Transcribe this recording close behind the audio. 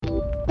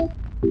Hey,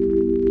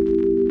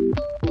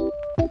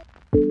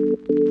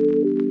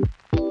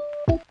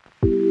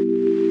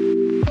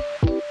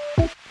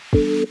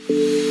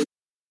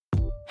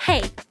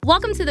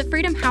 welcome to the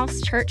Freedom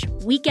House Church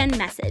Weekend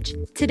Message.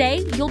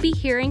 Today, you'll be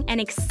hearing an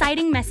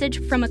exciting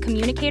message from a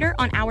communicator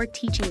on our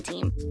teaching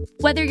team.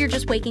 Whether you're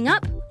just waking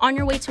up, on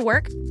your way to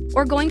work,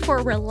 or going for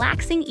a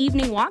relaxing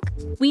evening walk,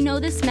 we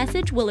know this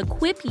message will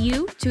equip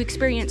you to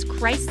experience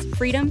Christ's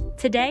freedom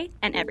today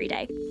and every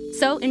day.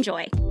 So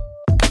enjoy.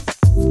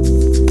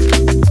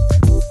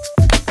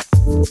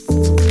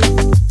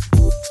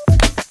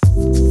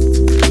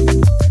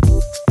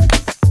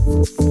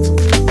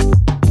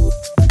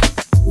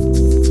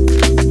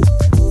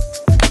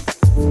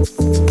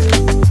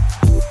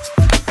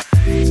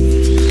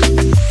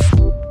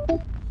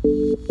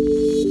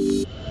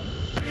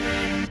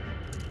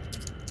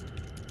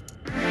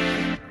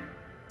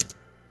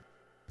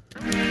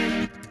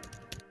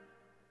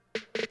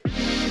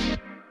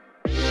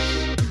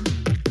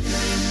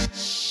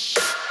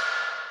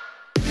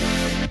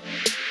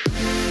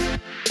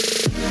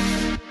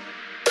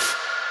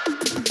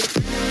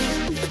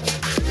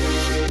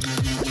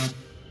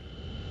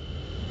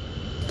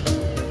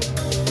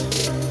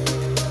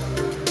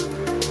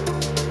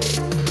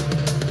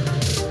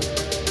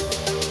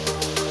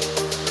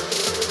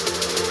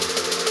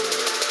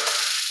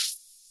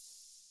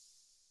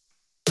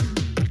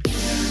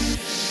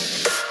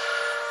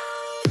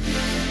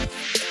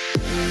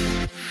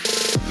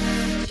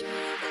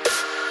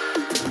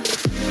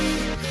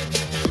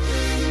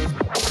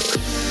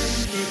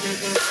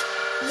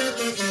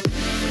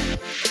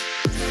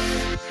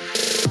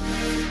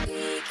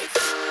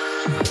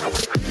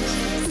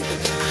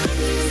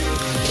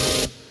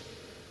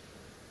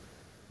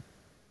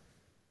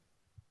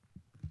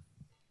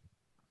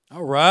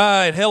 All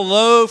right.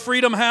 Hello,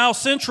 Freedom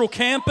House Central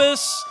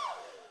Campus.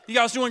 You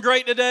guys doing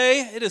great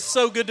today? It is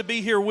so good to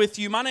be here with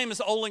you. My name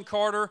is Olin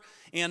Carter,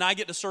 and I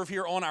get to serve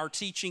here on our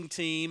teaching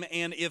team.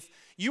 And if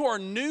you are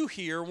new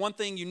here, one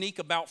thing unique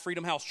about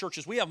Freedom House Church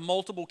is we have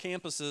multiple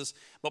campuses,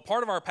 but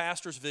part of our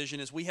pastor's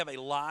vision is we have a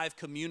live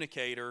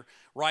communicator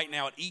right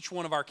now at each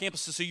one of our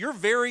campuses. So your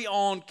very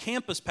own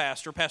campus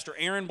pastor, Pastor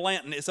Aaron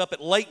Blanton, is up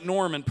at Lake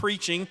Norman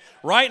preaching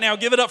right now.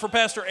 Give it up for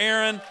Pastor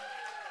Aaron.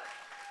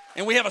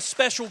 And we have a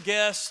special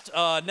guest,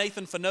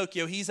 Nathan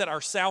Finocchio. He's at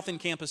our South End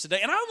campus today.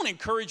 And I want to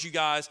encourage you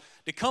guys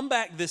to come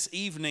back this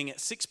evening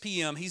at 6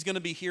 p.m. He's going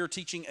to be here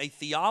teaching a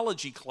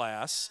theology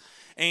class.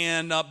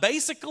 And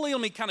basically, let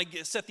me kind of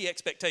set the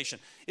expectation.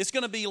 It's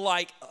going to be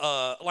like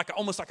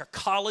almost like a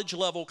college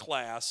level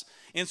class.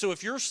 And so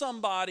if you're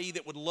somebody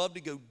that would love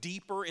to go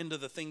deeper into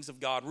the things of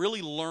God,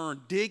 really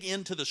learn, dig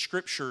into the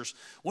scriptures,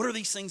 what are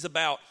these things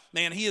about?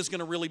 Man, he is going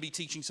to really be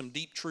teaching some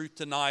deep truth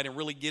tonight and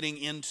really getting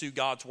into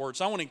God's word.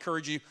 So I want to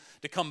encourage you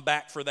to come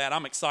back for that.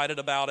 I'm excited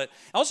about it.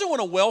 I also want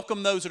to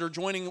welcome those that are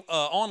joining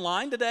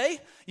online today.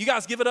 You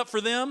guys give it up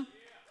for them.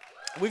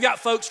 We've got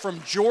folks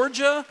from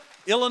Georgia,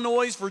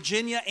 Illinois,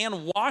 Virginia,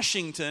 and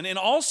Washington, and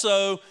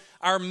also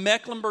our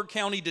Mecklenburg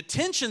County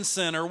Detention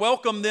Center.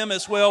 Welcome them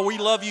as well. We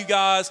love you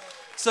guys.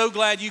 So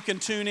glad you can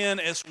tune in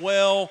as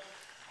well.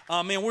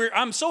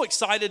 I'm so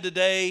excited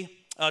today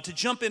to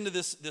jump into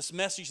this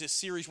message, this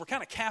series. We're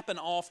kind of capping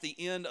off the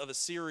end of a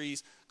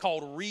series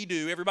called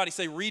Redo. Everybody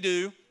say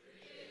Redo.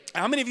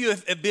 How many of you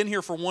have been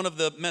here for one of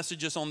the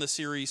messages on this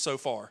series so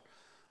far?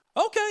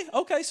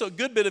 Okay, so a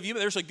good bit of you, but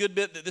there's a good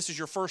bit that this is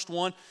your first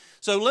one.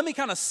 So let me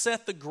kind of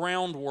set the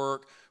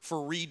groundwork for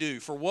Redo,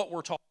 for what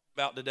we're talking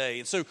about today.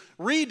 And so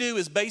Redo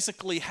is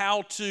basically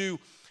how to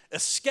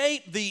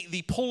escape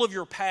the pull of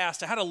your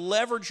past, how to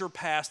leverage your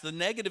past, the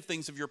negative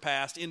things of your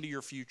past into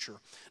your future.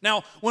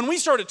 Now, when we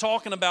started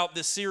talking about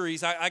this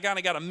series, I kind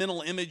of got a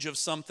mental image of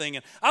something,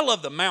 and I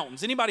love the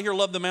mountains. Anybody here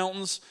love the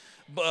mountains?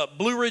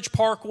 Blue Ridge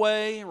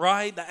Parkway,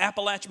 right? The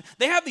Appalachian.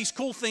 They have these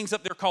cool things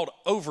up there called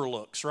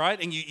overlooks, right?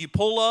 And you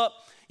pull up,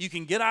 you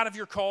can get out of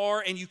your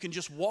car, and you can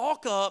just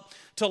walk up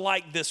to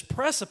like this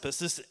precipice,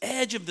 this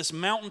edge of this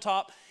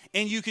mountaintop,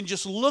 and you can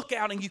just look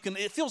out, and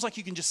it feels like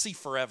you can just see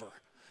forever.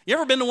 You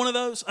ever been to one of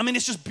those? I mean,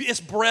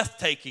 it's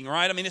breathtaking,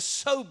 right? I mean, it's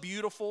so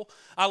beautiful.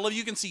 I love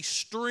you can see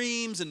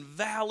streams and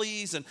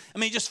valleys, and I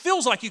mean, it just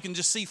feels like you can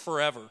just see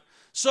forever.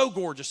 So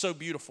gorgeous, so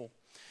beautiful.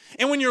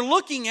 And when you're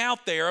looking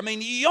out there, I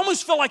mean, you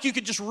almost feel like you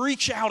could just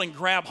reach out and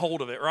grab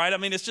hold of it, right? I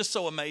mean, it's just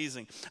so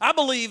amazing. I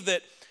believe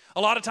that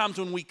a lot of times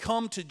when we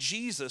come to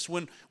Jesus,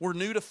 when we're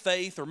new to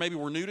faith or maybe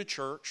we're new to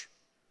church,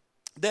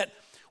 that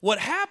what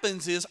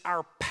happens is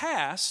our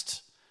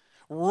past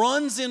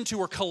runs into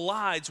or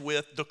collides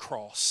with the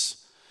cross.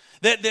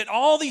 That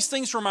all these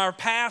things from our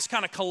past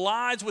kind of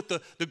collides with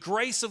the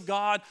grace of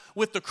God,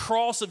 with the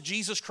cross of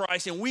Jesus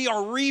Christ, and we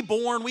are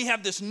reborn. We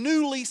have this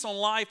new lease on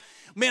life.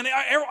 Man,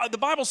 the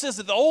Bible says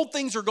that the old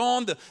things are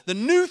gone, the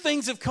new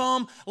things have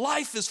come.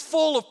 Life is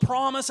full of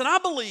promise, and I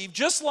believe,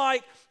 just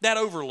like that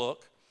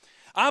overlook,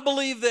 I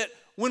believe that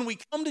when we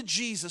come to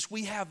Jesus,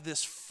 we have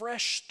this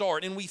fresh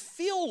start, and we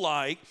feel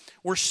like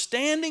we're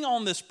standing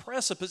on this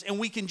precipice, and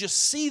we can just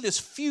see this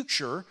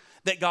future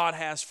that God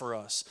has for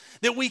us.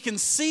 That we can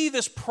see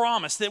this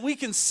promise, that we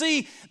can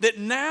see that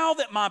now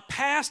that my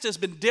past has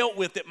been dealt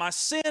with, that my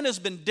sin has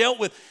been dealt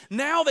with,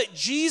 now that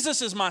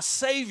Jesus is my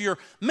Savior,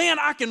 man,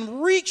 I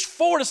can reach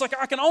forward. It's like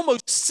I can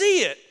almost see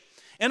it.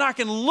 And I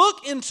can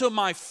look into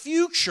my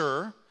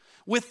future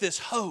with this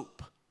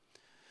hope.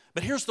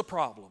 But here's the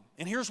problem,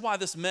 and here's why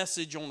this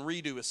message on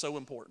Redo is so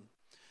important.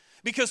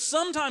 Because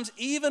sometimes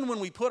even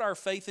when we put our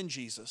faith in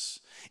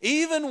Jesus,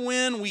 even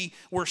when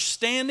we're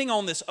standing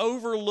on this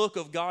overlook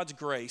of God's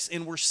grace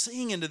and we're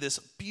seeing into this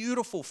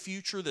beautiful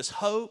future, this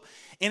hope,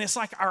 and it's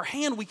like our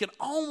hand, we can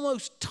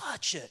almost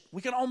touch it.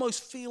 We can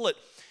almost feel it.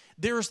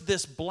 There's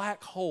this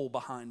black hole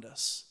behind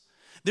us.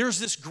 There's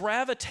this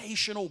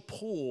gravitational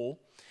pull,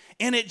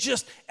 and it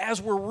just,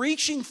 as we're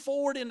reaching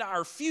forward into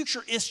our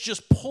future, it's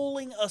just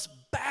pulling us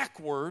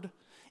backward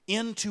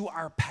into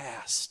our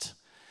past.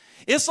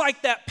 It's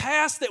like that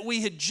past that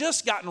we had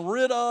just gotten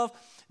rid of,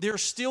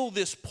 there's still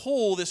this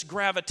pull, this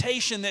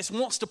gravitation that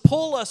wants to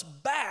pull us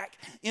back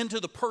into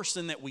the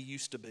person that we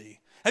used to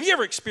be. Have you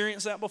ever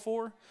experienced that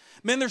before?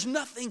 Man, there's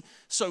nothing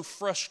so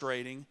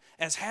frustrating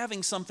as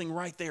having something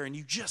right there and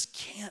you just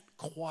can't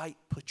quite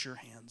put your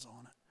hands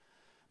on it.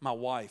 My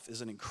wife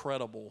is an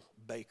incredible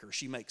baker.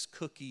 She makes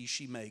cookies,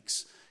 she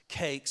makes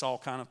cakes, all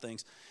kind of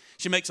things.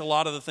 She makes a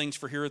lot of the things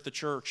for here at the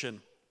church, and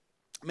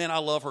man, I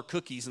love her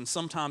cookies, and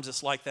sometimes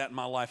it's like that in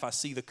my life. I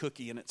see the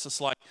cookie, and it's just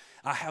like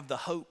I have the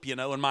hope,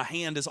 and my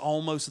hand is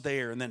almost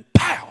there, and then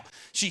pow,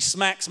 she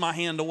smacks my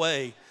hand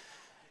away.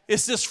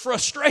 It's this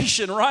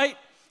frustration, right?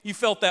 You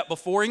felt that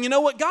before. And you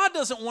know what? God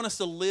doesn't want us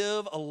to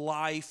live a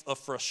life of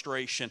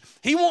frustration.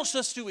 He wants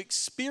us to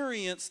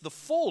experience the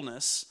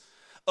fullness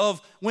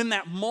of when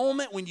that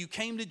moment when you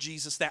came to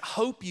Jesus, that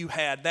hope you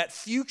had, that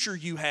future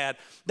you had,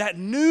 that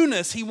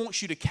newness, He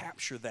wants you to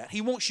capture that. He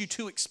wants you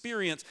to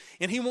experience,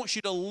 and He wants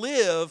you to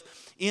live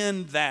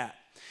in that.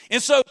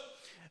 And so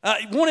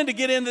I wanted to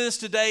get into this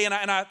today, and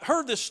I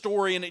heard this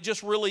story, and it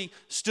just really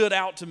stood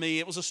out to me.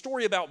 It was a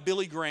story about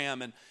Billy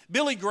Graham, and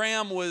Billy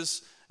Graham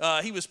was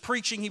he was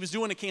preaching. He was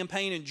doing a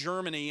campaign in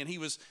Germany, and he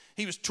was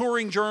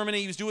touring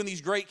Germany. He was doing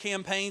these great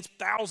campaigns,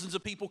 thousands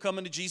of people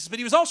coming to Jesus. But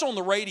he was also on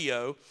the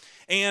radio.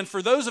 And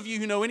for those of you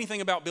who know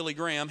anything about Billy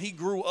Graham, he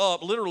grew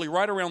up literally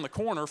right around the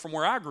corner from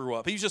where I grew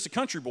up. He was just a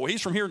country boy.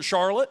 He's from here in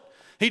Charlotte.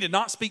 He did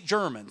not speak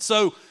German.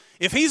 So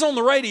if he's on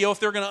the radio,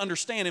 if they're going to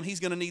understand him, he's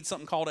going to need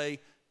something called a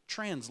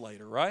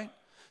translator, right?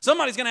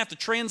 Somebody's going to have to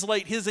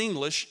translate his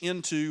English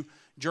into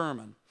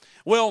German.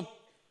 Well,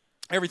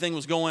 everything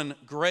was going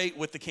great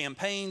with the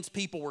campaigns.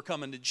 People were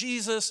coming to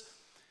Jesus.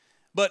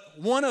 But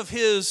one of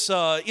his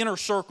inner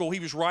circle, he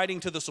was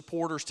writing to the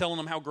supporters, telling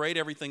them how great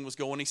everything was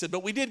going. He said,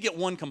 but we did get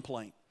one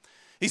complaint.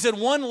 He said,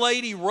 one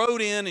lady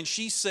wrote in and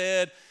she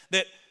said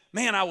that,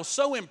 man, I was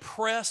so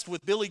impressed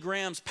with Billy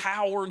Graham's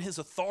power and his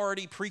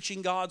authority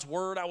preaching God's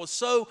word. I was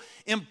so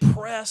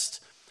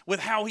impressed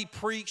with how he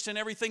preached and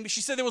everything. But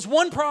she said there was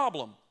one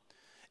problem.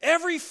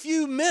 Every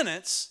few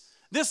minutes,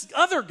 this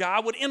other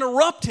guy would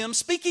interrupt him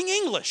speaking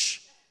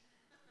English.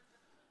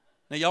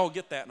 Now, y'all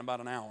get that in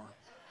about an hour.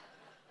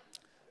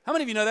 How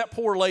many of you know that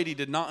poor lady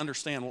did not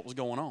understand what was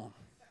going on?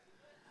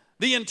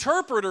 The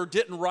interpreter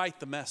didn't write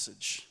the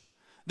message.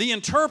 The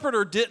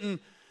interpreter didn't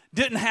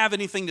have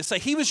anything to say.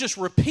 He was just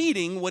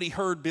repeating what he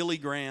heard Billy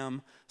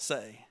Graham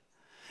say.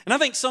 And I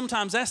think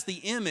sometimes that's the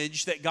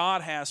image that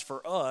God has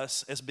for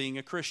us as being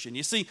a Christian.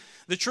 You see,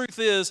 the truth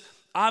is,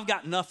 I've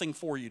got nothing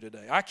for you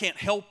today. I can't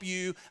help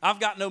you. I've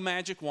got no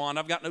magic wand.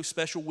 I've got no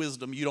special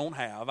wisdom you don't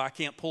have. I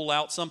can't pull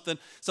out some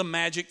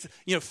magic,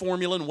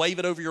 formula and wave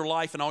it over your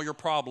life and all your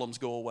problems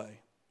go away.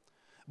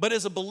 But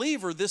as a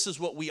believer, this is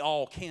what we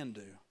all can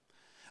do.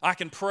 I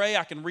can pray,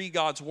 I can read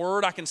God's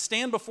word, I can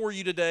stand before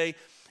you today,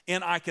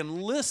 and I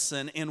can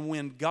listen, and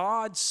when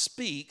God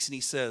speaks and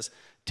He says,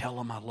 tell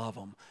them I love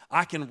them,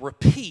 I can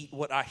repeat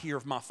what I hear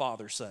my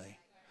Father say.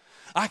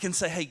 I can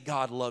say, hey,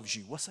 God loves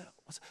you. What's that?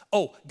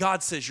 Oh,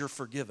 God says you're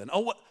forgiven.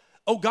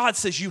 Oh, God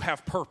says you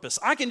have purpose.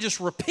 I can just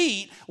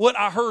repeat what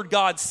I heard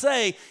God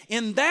say,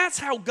 and that's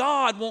how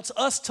God wants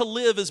us to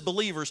live as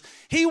believers.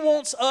 He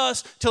wants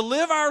us to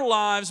live our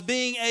lives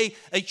being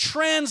a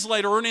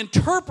translator or an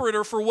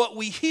interpreter for what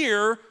we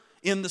hear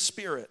in the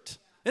Spirit.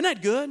 Isn't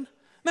that good? Isn't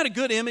that a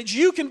good image?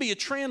 You can be a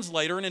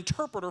translator, an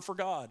interpreter for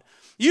God.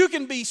 You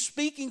can be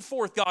speaking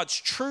forth God's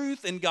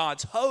truth and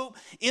God's hope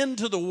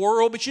into the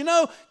world, but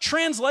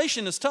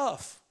translation is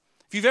tough.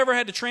 If you've ever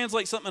had to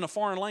translate something in a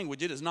foreign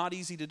language, it is not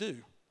easy to do.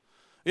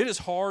 It is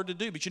hard to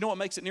do, but you know what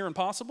makes it near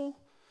impossible?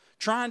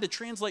 Trying to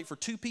translate for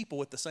two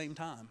people at the same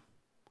time.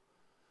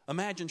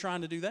 Imagine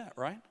trying to do that,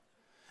 right?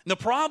 And the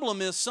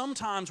problem is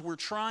sometimes we're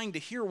trying to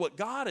hear what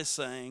God is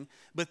saying,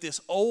 but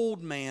this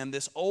old man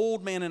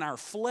in our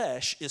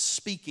flesh is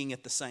speaking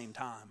at the same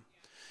time.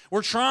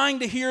 We're trying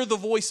to hear the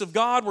voice of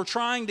God. We're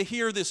trying to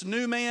hear this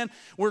new man.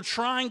 We're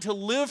trying to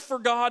live for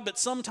God, but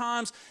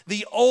sometimes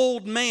the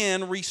old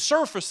man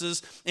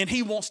resurfaces and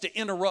he wants to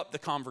interrupt the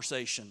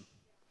conversation.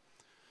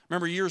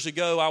 Remember years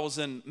ago, I was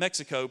in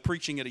Mexico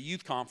preaching at a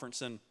youth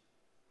conference, and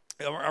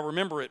I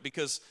remember it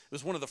because it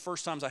was one of the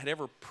first times I had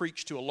ever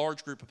preached to a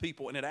large group of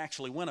people, and it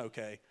actually went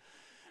okay.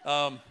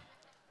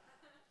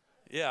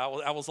 Yeah,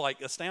 I was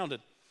like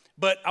astounded.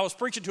 But I was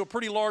preaching to a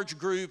pretty large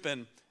group,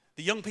 and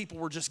the young people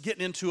were just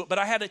getting into it. But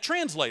I had a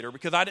translator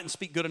because I didn't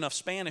speak good enough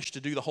Spanish to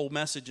do the whole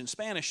message in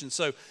Spanish. And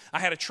so I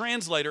had a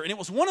translator, and it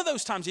was one of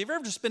those times. Have you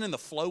ever just been in the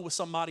flow with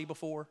somebody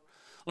before?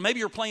 Well, maybe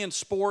you're playing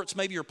sports,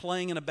 maybe you're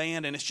playing in a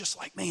band, and it's just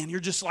like, man, you're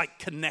just like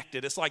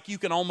connected. It's like you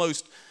can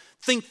almost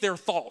think their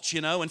thoughts,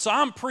 you know. And so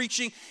I'm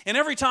preaching, and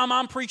every time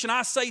I'm preaching,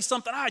 I say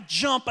something, I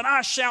jump and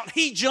I shout,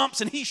 he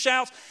jumps and he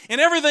shouts,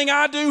 and everything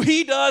I do,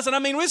 he does. And I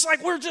mean, it's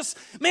like we're just,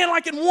 man,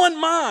 like in one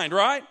mind,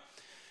 right?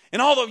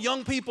 And all the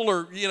young people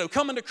are, you know,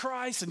 coming to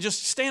Christ and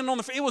just standing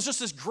on it was just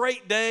this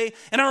great day.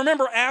 And I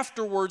remember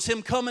afterwards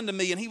him coming to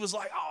me, and he was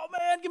like, oh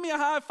man, give me a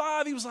high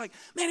five. He was like,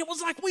 man, it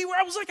was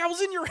like I was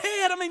in your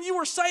head. I mean, you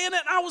were saying it,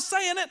 and I was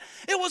saying it.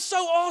 It was so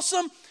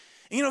awesome.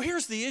 And, you know,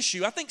 here's the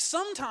issue. I think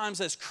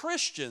sometimes as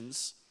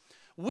Christians,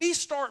 we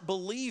start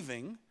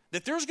believing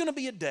that there's going to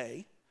be a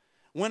day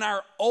when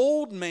our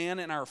old man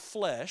in our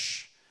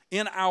flesh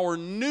and our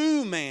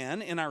new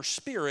man in our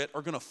spirit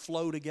are going to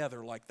flow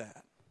together like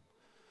that.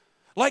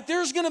 Like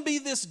there's going to be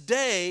this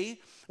day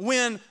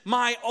when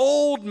my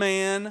old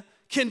man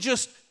can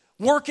just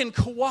work in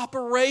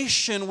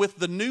cooperation with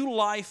the new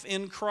life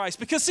in Christ.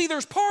 Because see,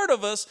 there's part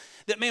of us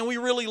that, man, we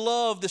really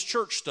love this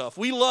church stuff.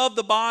 We love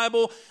the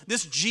Bible,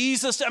 this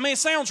Jesus. I mean, it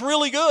sounds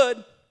really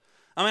good.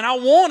 I mean, I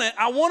want it.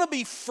 I want to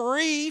be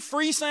free.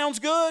 Free sounds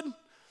good.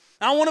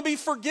 I want to be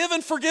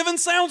forgiven. Forgiven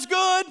sounds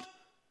good.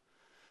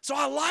 So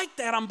I like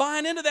that. I'm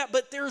buying into that.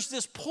 But there's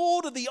this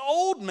pull to the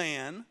old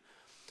man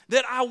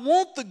that I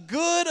want the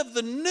good of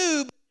the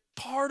new, but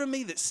part of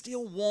me that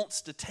still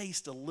wants to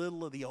taste a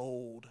little of the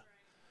old.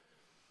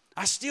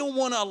 I still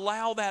want to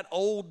allow that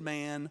old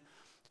man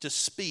to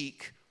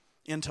speak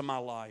into my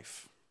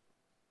life.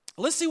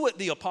 Let's see what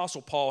the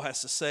Apostle Paul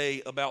has to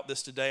say about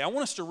this today. I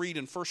want us to read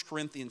in 1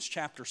 Corinthians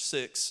chapter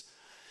 6.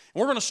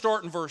 We're going to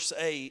start in verse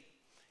 8.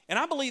 And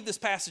I believe this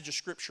passage of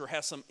Scripture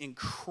has some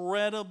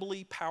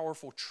incredibly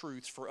powerful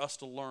truths for us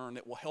to learn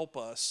that will help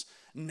us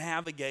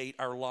navigate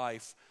our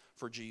life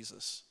for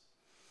Jesus.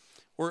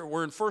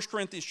 We're in 1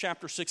 Corinthians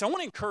chapter 6. I want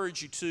to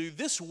encourage you to,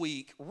 this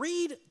week,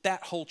 read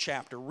that whole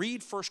chapter.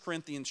 Read 1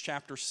 Corinthians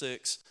chapter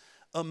 6.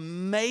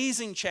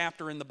 Amazing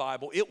chapter in the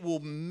Bible. It will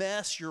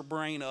mess your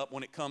brain up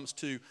when it comes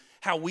to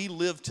how we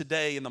live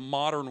today in the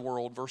modern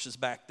world versus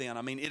back then.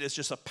 I mean, it is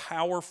just a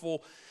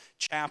powerful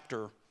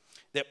chapter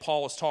that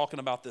Paul is talking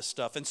about this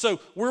stuff. And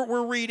so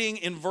we're reading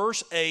in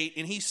verse 8,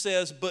 and he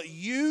says, but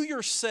you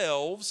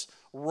yourselves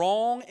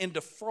wrong and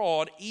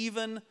defraud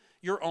even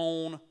your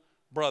own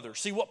brothers.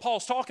 See, what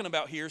Paul's talking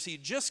about here is he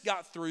just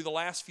got through the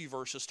last few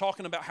verses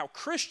talking about how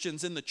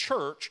Christians in the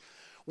church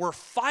were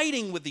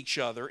fighting with each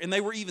other, and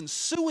they were even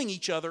suing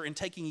each other and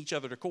taking each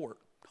other to court.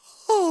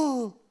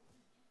 Oh,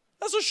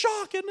 that's a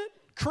shock, isn't it?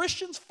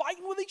 Christians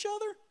fighting with each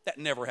other? That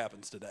never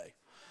happens today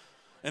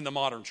in the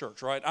modern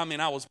church, right? I mean,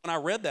 when I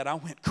read that, I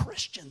went,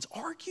 Christians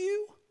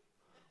argue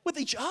with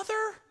each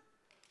other?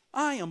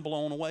 I am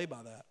blown away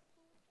by that.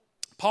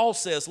 Paul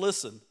says,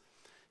 listen,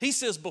 he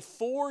says,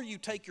 before you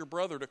take your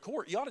brother to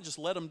court, you ought to just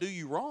let him do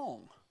you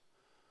wrong.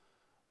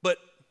 But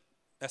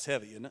that's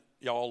heavy, isn't it?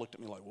 Y'all all looked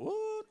at me like,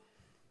 what?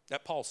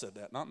 That Paul said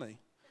that, not me.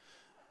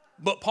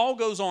 But Paul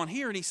goes on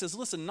here and he says,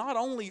 listen, not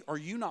only are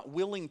you not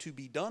willing to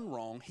be done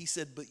wrong, he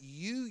said, but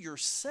you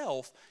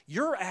yourself,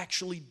 you're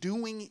actually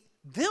doing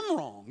them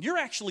wrong. You're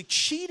actually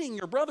cheating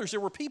your brothers. There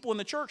were people in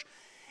the church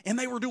and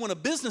they were doing a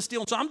business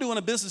deal. So I'm doing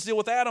a business deal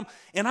with Adam,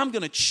 and I'm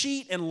going to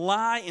cheat and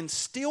lie and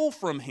steal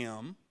from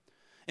him.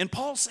 And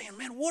Paul's saying,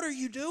 man, what are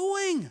you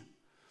doing?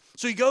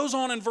 So he goes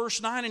on in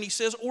verse 9 and he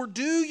says, or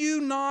do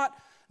you not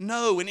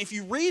know? And if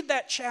you read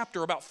that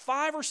chapter about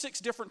 5 or 6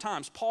 different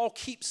times, Paul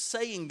keeps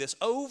saying this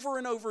over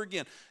and over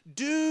again.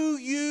 Do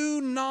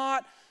you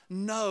not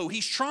know?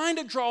 He's trying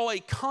to draw a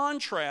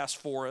contrast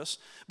for us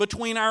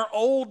between our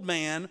old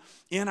man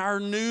and our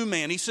new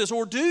man. He says,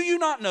 or do you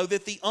not know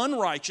that the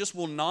unrighteous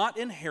will not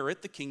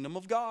inherit the kingdom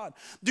of God?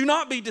 Do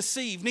not be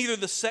deceived, neither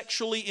the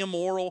sexually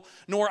immoral,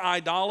 nor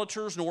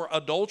idolaters, nor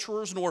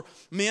adulterers, nor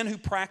men who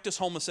practice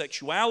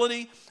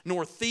homosexuality,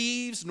 nor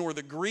thieves, nor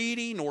the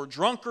greedy, nor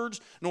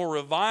drunkards, nor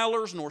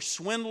revilers, nor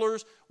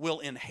swindlers will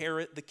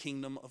inherit the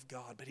kingdom of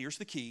God. But here's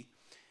the key.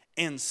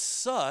 And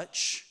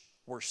such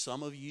were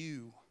some of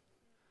you.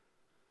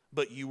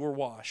 But you were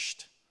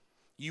washed,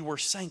 you were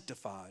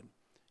sanctified,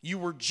 you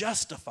were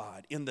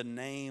justified in the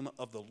name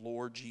of the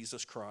Lord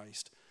Jesus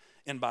Christ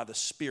and by the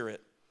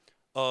Spirit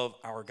of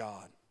our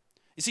God.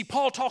 You see,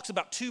 Paul talks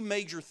about 2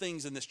 major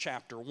things in this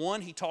chapter.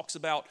 One, he talks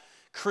about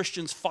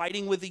Christians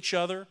fighting with each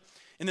other.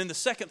 And then the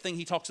second thing,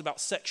 he talks about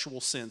sexual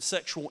sin,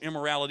 sexual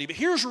immorality. But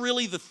here's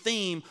really the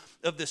theme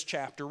of this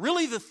chapter.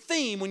 Really the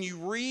theme when you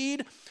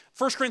read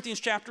 1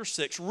 Corinthians chapter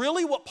 6,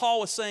 really what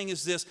Paul is saying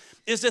is this,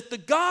 is that the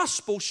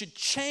gospel should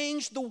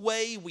change the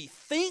way we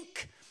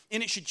think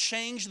and it should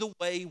change the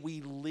way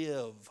we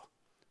live.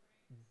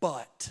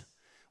 But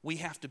we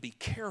have to be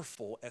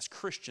careful as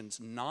Christians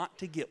not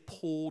to get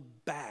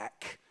pulled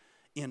back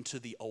into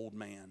the old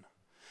man.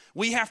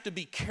 We have to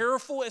be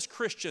careful as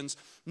Christians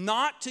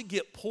not to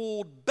get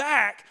pulled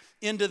back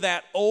into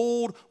that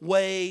old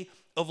way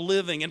of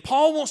living. And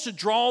Paul wants to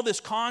draw this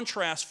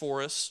contrast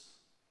for us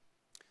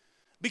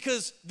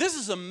because this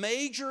is a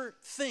major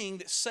thing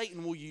that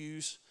Satan will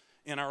use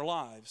in our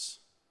lives.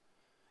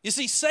 You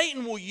see,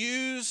 Satan will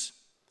use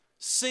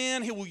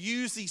sin. He will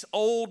use these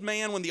old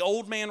man. When the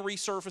old man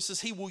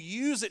resurfaces, he will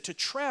use it to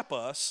trap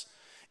us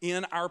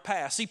in our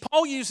past. See,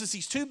 Paul uses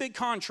these two big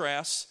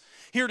contrasts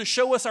here to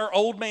show us our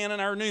old man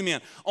and our new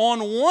man. On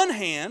one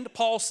hand,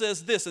 Paul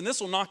says this, and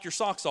this will knock your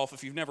socks off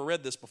if you've never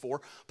read this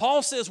before.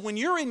 Paul says, when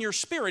you're in your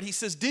spirit, he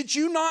says, did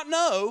you not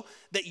know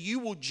that you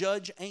will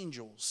judge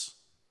angels?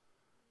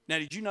 Now,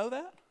 did you know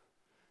that?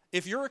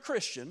 If you're a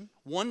Christian,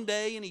 one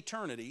day in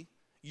eternity,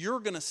 you're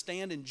going to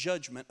stand in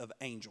judgment of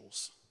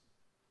angels.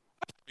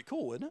 That's pretty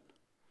cool, isn't it?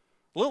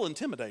 A little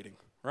intimidating,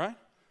 right?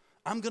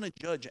 I'm going to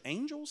judge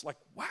angels? Like,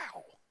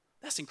 wow,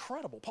 that's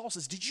incredible. Paul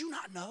says, did you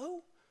not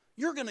know?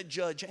 You're going to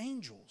judge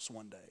angels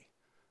one day.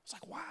 It's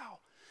like, wow.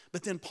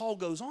 But then Paul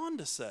goes on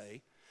to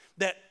say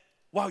that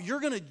while you're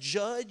going to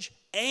judge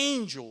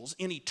angels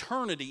in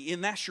eternity,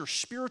 and that's your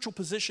spiritual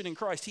position in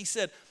Christ, he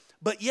said,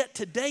 but yet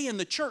today in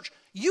the church,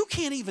 you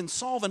can't even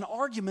solve an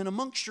argument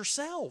amongst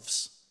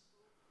yourselves.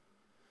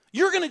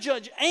 You're going to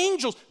judge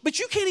angels, but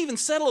you can't even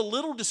settle a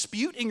little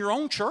dispute in your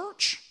own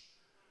church.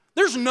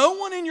 There's no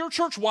one in your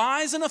church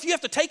wise enough. You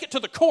have to take it to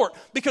the court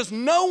because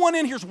no one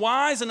in here is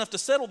wise enough to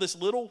settle this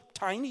little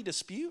tiny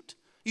dispute.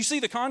 You see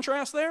the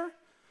contrast there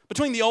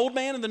between the old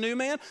man and the new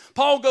man?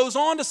 Paul goes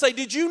on to say,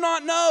 did you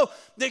not know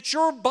that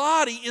your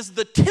body is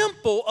the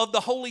temple of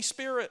the Holy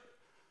Spirit?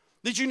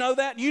 Did you know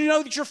that? You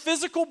know that your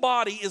physical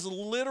body is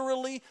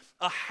literally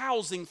a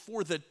housing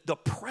for the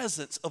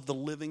presence of the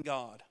living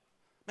God.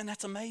 Man,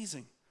 that's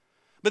amazing.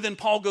 But then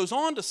Paul goes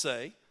on to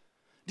say,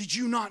 did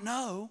you not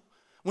know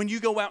when you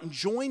go out and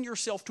join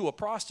yourself to a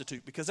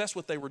prostitute, because that's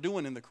what they were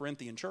doing in the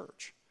Corinthian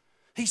church.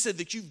 He said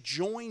that you've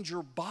joined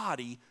your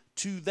body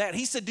to that.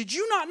 He said, did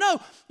you not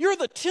know you're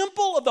the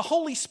temple of the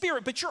Holy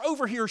Spirit, but you're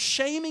over here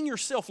shaming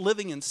yourself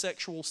living in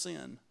sexual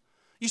sin?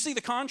 You see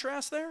the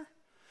contrast there?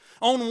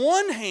 On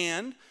one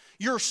hand,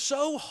 you're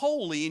so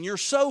holy and you're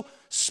so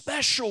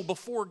special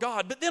before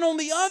God. But then on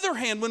the other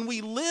hand, when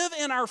we live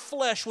in our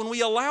flesh, when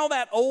we allow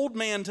that old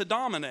man to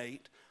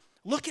dominate,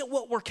 look at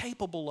what we're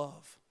capable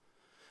of.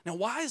 Now,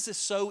 why is this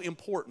so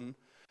important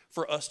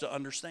for us to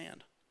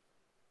understand?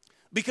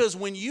 Because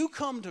when you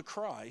come to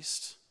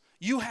Christ,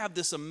 you have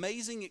this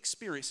amazing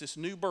experience, this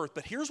new birth.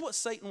 But here's what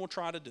Satan will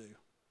try to do.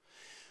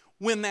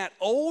 When that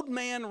old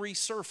man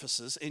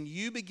resurfaces and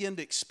you begin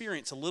to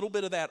experience a little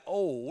bit of that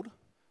old,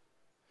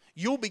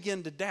 you'll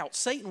begin to doubt.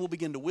 Satan will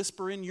begin to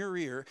whisper in your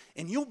ear,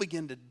 and you'll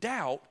begin to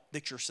doubt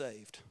that you're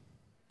saved.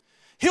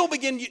 He'll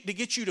begin to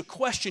get you to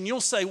question. You'll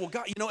say, well,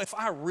 God, if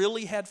I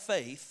really had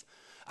faith,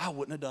 I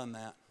wouldn't have done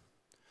that.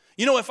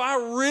 If I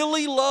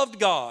really loved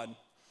God,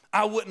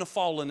 I wouldn't have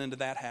fallen into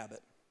that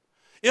habit.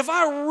 If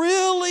I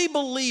really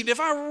believed, if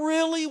I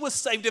really was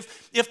saved,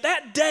 if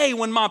that day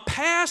when my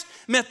past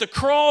met the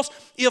cross,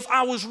 if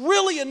I was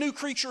really a new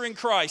creature in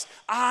Christ,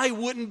 I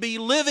wouldn't be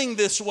living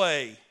this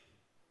way.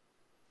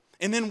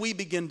 And then we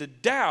begin to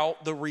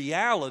doubt the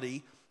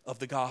reality of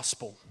the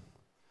gospel.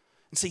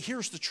 And see,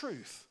 here's the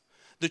truth.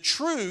 The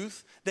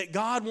truth that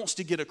God wants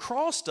to get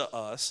across to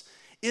us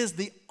is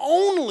the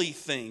only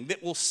thing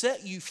that will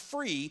set you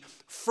free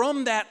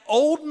from that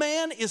old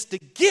man is to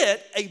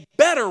get a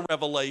better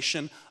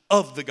revelation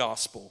of the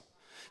gospel.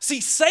 See,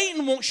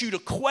 Satan wants you to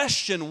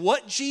question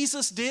what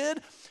Jesus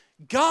did.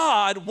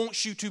 God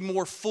wants you to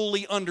more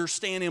fully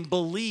understand and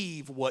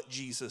believe what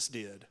Jesus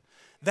did.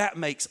 That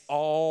makes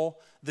all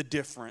the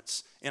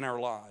difference in our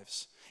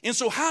lives. And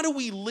so how do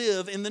we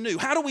live in the new?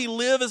 How do we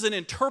live as an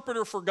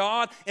interpreter for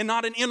God and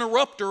not an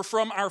interrupter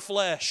from our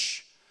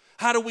flesh?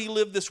 How do we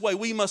live this way?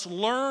 We must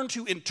learn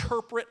to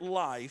interpret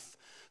life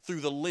through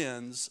the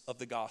lens of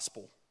the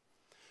gospel.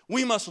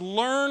 We must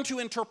learn to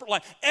interpret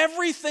life.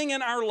 Everything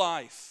in our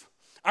life,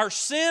 our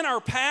sin, our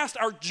past,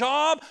 our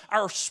job,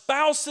 our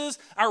spouses,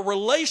 our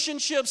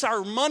relationships,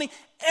 our money,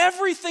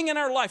 everything in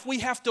our life,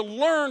 we have to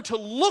learn to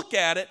look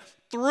at it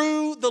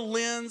through the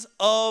lens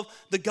of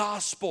the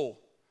gospel.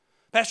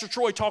 Pastor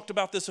Troy talked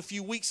about this a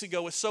few weeks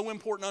ago. It's so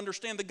important to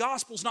understand the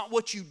gospel is not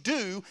what you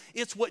do,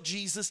 it's what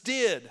Jesus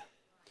did.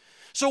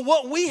 So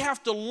what we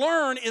have to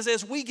learn is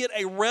as we get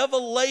a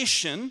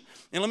revelation,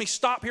 and let me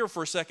stop here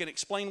for a second,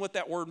 explain what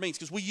that word means,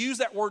 because we use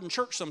that word in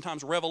church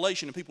sometimes,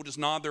 revelation, and people just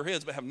nod their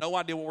heads but have no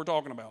idea what we're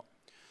talking about.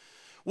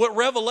 What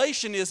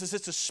revelation is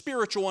it's a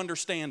spiritual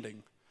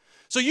understanding.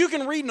 So you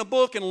can read in a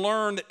book and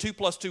learn that 2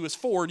 + 2 is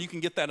 4, and you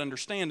can get that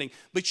understanding,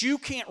 but you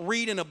can't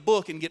read in a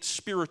book and get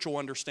spiritual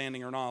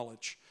understanding or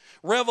knowledge.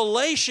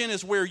 Revelation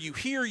is where you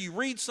hear, you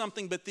read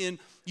something, but then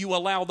you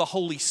allow the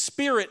Holy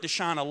Spirit to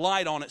shine a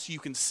light on it so you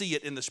can see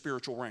it in the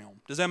spiritual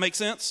realm. Does that make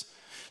sense?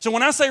 So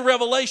when I say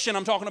revelation,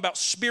 I'm talking about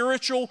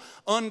spiritual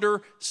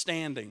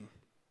understanding.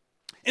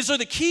 And so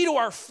the key to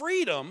our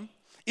freedom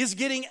is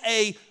getting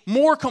a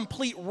more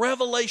complete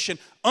revelation,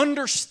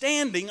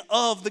 understanding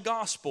of the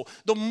gospel.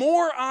 The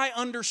more I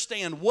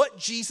understand what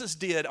Jesus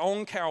did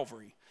on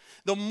Calvary,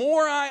 the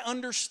more I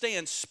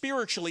understand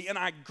spiritually and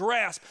I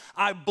grasp,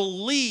 I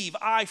believe,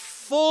 I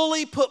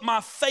fully put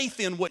my faith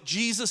in what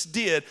Jesus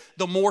did,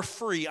 the more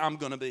free I'm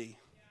going to be.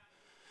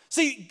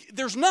 See,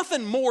 there's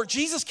nothing more.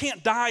 Jesus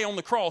can't die on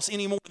the cross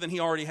any more than he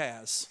already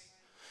has.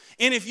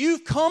 And if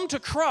you've come to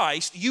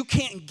Christ, you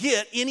can't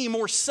get any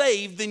more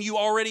saved than you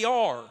already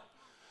are.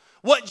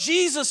 What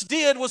Jesus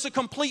did was a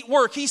complete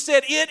work. He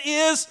said, it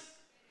is.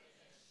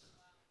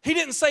 He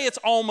didn't say it's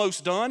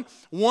almost done.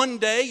 One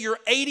day you're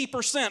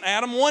 80%,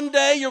 Adam. One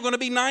day you're going to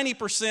be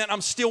 90%.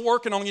 I'm still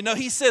working on you. No,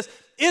 he says,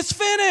 it's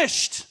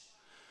finished.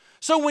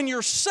 So when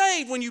you're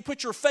saved, when you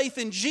put your faith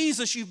in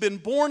Jesus, you've been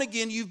born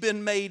again, you've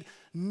been made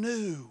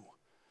new.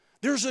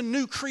 There's a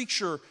new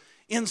creature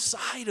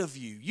inside of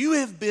you. You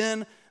have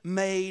been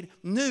made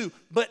new.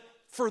 But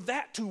for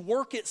that to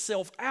work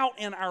itself out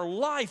in our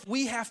life,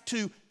 we have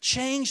to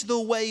change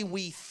the way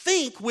we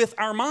think with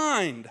our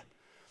mind.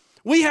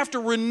 We have to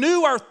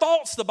renew our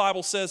thoughts, the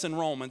Bible says in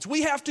Romans.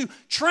 We have to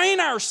train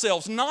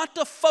ourselves not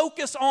to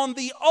focus on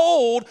the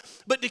old,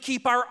 but to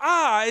keep our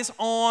eyes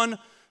on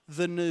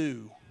the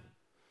new.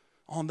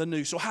 On the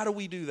new. So how do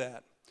we do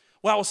that?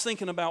 Well, I was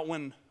thinking about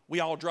when we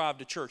all drive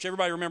to church.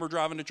 Everybody remember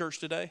driving to church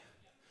today?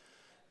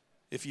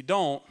 If you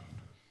don't,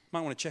 you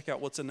might want to check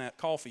out what's in that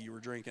coffee you were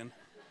drinking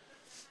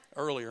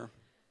earlier.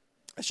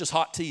 It's just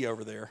hot tea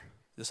over there.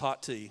 This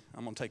hot tea.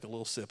 I'm going to take a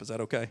little sip. Is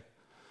that okay?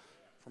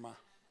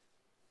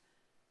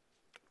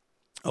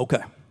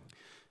 Okay.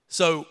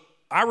 So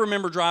I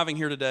remember driving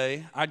here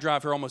today. I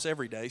drive here almost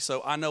every day,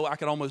 so I know I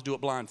could almost do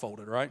it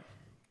blindfolded, right?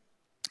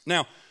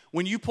 Now,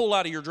 when you pull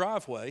out of your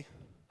driveway,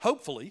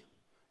 hopefully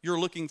you're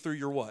looking through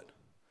your what?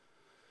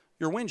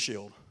 Your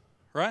windshield,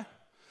 right?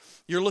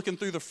 You're looking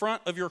through the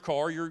front of your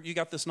car. You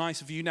got this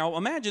nice view. Now,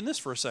 imagine this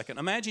for a second.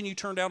 Imagine you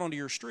turned out onto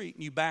your street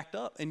and you backed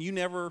up and you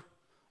never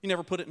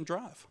put it in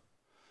drive.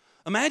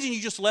 Imagine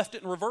you just left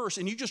it in reverse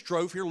and you just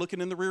drove here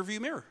looking in the rearview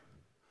mirror.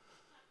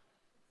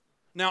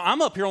 Now,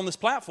 I'm up here on this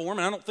platform,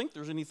 and I don't think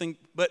there's anything,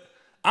 but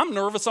I'm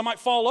nervous I might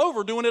fall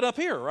over doing it up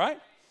here, right?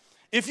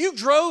 If you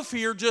drove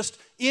here just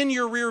in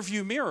your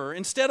rearview mirror,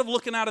 instead of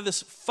looking out of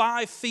this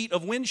 5 feet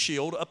of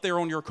windshield up there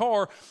on your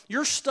car,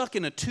 you're stuck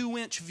in a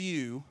 2-inch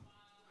view.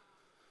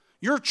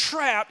 You're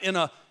trapped in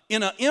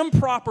an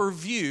improper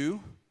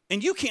view,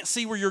 and you can't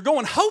see where you're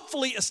going.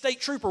 Hopefully, a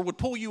state trooper would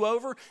pull you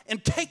over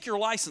and take your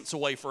license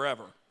away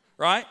forever,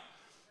 right?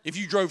 If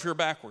you drove here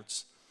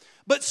backwards.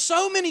 But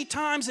so many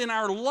times in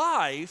our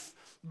life,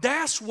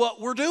 that's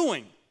what we're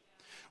doing.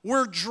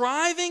 We're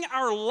driving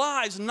our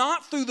lives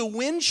not through the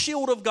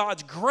windshield of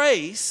God's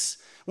grace.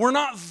 We're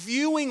not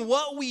viewing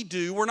what we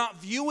do. We're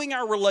not viewing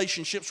our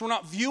relationships. We're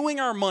not viewing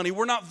our money.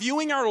 We're not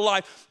viewing our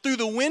life through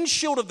the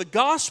windshield of the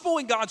gospel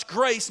and God's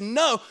grace.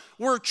 No,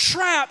 we're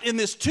trapped in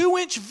this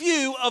 2-inch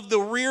view of the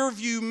rear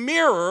view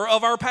mirror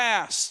of our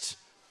past.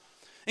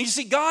 And you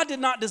see, God did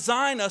not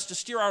design us to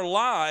steer our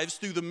lives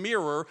through the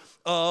mirror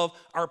of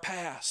our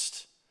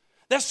past.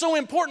 That's so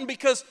important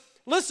because,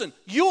 listen,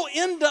 you'll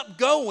end up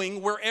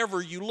going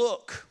wherever you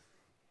look.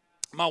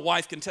 My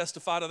wife can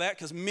testify to that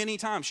because many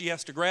times she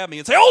has to grab me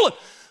and say, "Hold it,"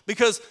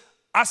 because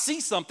I see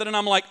something and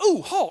I'm like,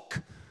 "Ooh, Hulk."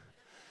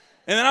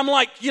 And then I'm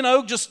like,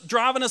 just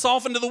driving us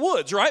off into the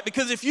woods, right?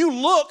 Because if you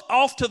look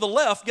off to the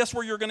left, guess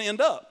where you're going to end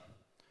up?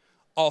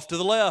 Off to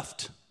the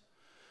left.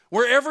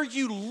 Wherever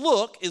you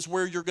look is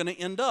where you're going to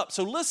end up.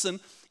 So listen,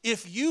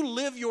 if you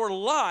live your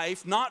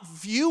life not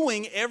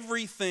viewing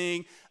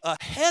everything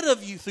ahead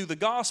of you through the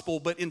gospel,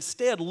 but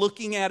instead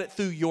looking at it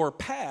through your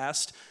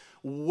past,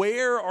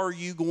 where are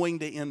you going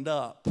to end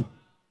up?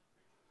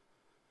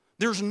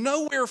 There's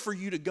nowhere for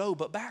you to go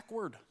but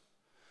backward.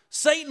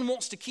 Satan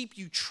wants to keep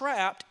you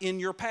trapped in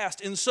your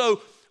past. And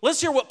so let's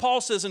hear what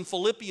Paul says in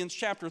Philippians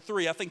chapter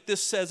 3. I think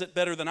this says it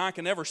better than I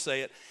can ever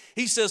say it.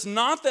 He says,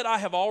 "Not that I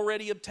have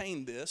already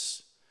obtained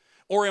this,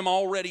 or am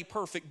already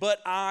perfect,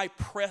 but I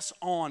press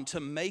on to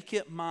make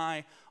it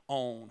my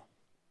own,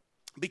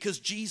 because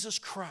Jesus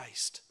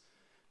Christ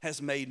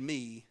has made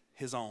me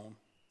his own.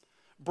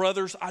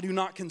 Brothers, I do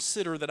not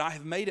consider that I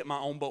have made it my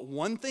own, but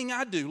one thing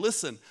I do,"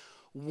 listen,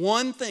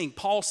 one thing,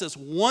 Paul says,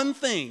 "one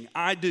thing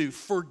I do,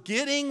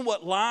 forgetting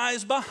what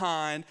lies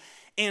behind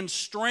and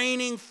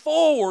straining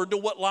forward to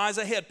what lies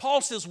ahead."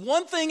 Paul says,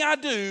 one thing I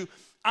do,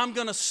 I'm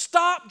going to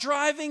stop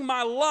driving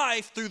my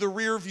life through the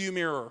rearview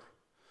mirror.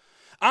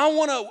 I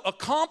want to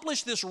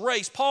accomplish this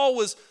race. Paul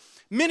was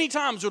many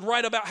times would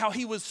write about how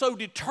he was so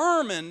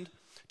determined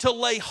to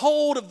lay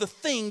hold of the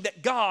thing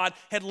that God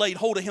had laid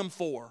hold of him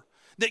for.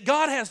 That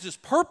God has this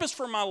purpose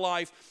for my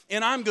life,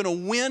 and I'm going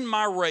to win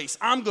my race.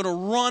 I'm going to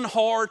run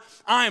hard.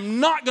 I am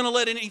not going to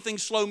let anything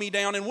slow me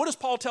down. And what does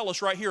Paul tell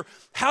us right here?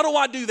 How do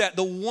I do that?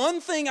 The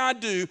one thing I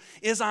do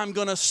is I'm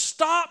going to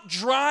stop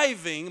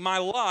driving my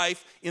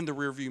life in the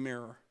rearview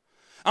mirror.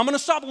 I'm going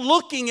to stop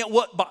looking at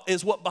what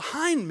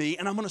behind me,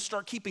 and I'm going to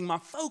start keeping my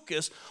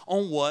focus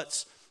on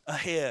what's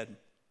ahead.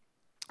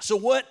 So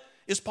what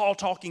is Paul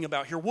talking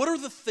about here? What are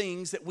the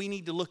things that we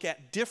need to look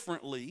at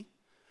differently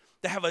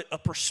to have a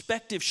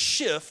perspective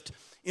shift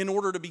in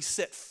order to be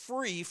set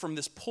free from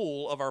this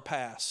pull of our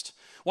past.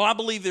 Well, I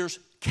believe there's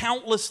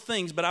countless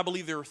things, but I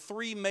believe there are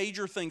three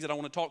major things that I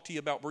want to talk to you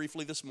about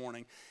briefly this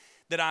morning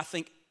that I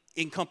think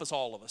encompass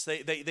all of us.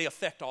 They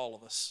affect all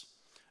of us.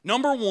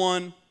 Number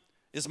one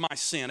is my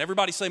sin.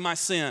 Everybody say my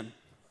sin.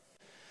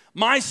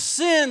 My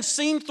sin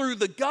seen through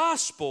the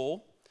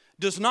gospel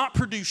does not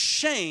produce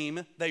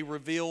shame, they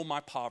reveal my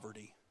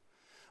poverty.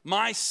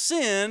 My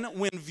sin,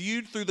 when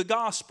viewed through the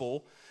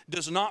gospel,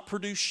 does not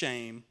produce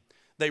shame,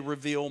 they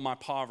reveal my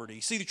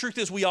poverty. See, the truth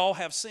is we all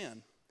have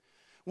sin.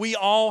 We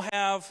all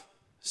have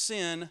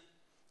sin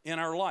in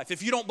our life.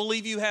 If you don't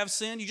believe you have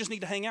sin, you just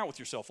need to hang out with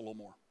yourself a little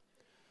more.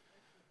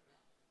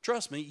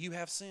 Trust me, you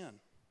have sin.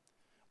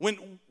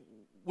 When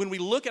we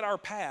look at our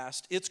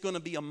past, it's going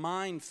to be a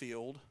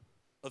minefield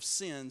of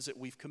sins that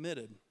we've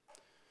committed.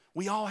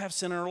 We all have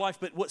sin in our life,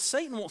 but what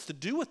Satan wants to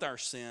do with our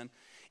sin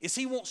is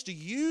he wants to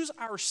use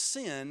our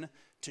sin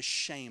to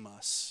shame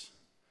us.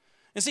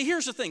 And see,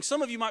 here's the thing.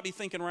 Some of you might be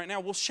thinking right now,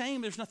 well,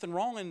 shame, there's nothing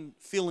wrong in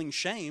feeling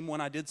shame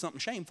when I did something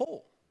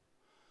shameful.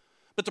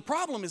 But the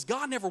problem is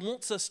God never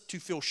wants us to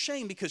feel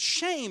shame because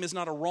shame is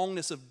not a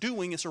wrongness of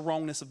doing, it's a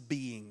wrongness of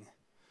being.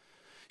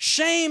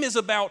 Shame is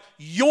about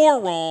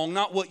your wrong,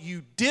 not what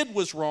you did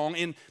was wrong.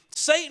 And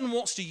Satan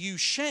wants to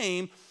use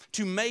shame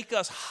to make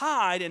us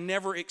hide and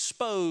never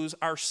expose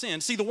our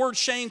sin. See, the word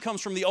shame comes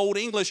from the Old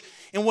English,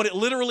 and what it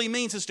literally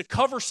means is to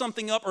cover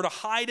something up or to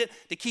hide it,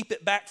 to keep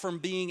it back from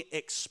being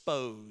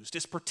exposed.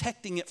 It's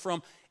protecting it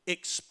from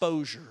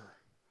exposure.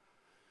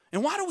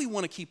 And why do we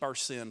want to keep our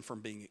sin from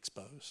being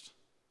exposed?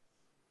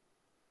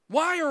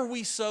 Why are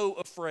we so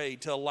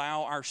afraid to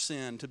allow our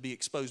sin to be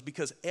exposed?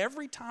 Because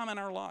every time in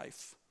our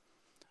life,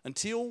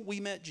 until we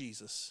met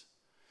Jesus,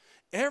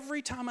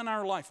 every time in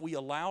our life we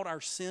allowed our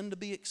sin to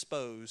be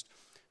exposed,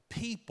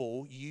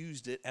 people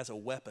used it as a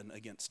weapon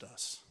against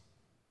us.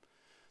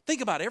 Think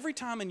about every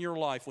time in your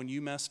life when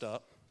you messed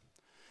up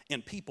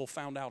and people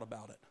found out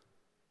about it.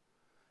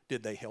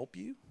 Did they help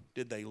you?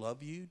 Did they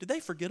love you? Did they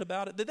forget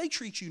about it? Did they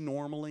treat you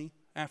normally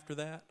after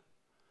that?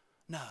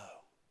 No.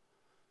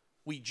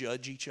 We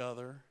judge each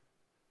other.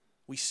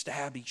 We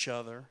stab each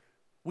other.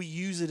 We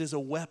use it as a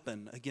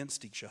weapon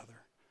against each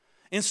other.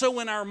 And so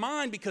in our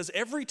mind, because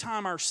every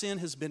time our sin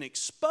has been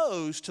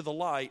exposed to the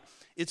light,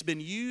 it's been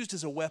used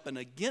as a weapon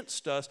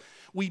against us,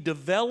 we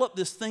develop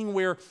this thing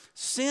where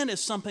sin is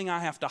something I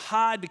have to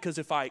hide because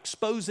if I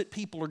expose it,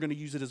 people are going to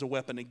use it as a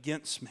weapon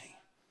against me.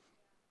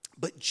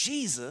 But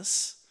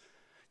Jesus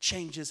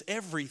changes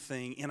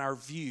everything in our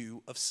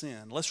view of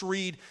sin. Let's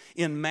read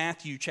in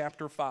Matthew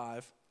chapter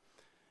 5.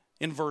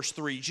 In verse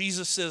 3,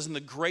 Jesus says in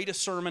the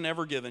greatest sermon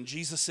ever given,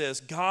 Jesus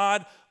says,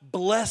 God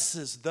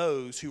blesses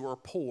those who are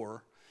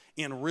poor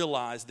and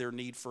realize their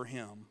need for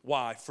him.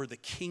 Why? For the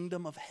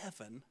kingdom of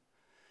heaven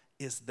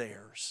is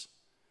theirs.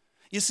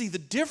 You see, the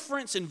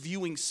difference in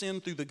viewing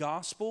sin through the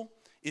gospel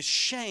is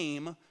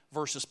shame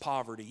versus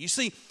poverty. You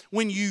see,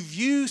 when you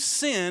view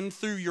sin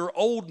through your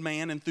old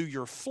man and through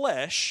your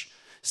flesh,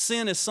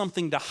 sin is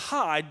something to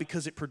hide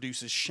because it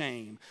produces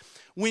shame.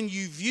 When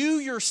you view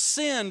your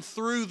sin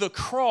through the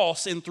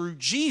cross and through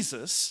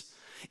Jesus,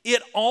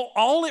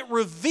 all it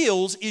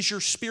reveals is your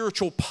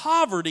spiritual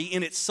poverty,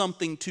 and it's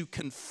something to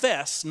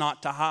confess,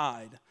 not to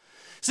hide.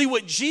 See,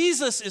 what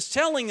Jesus is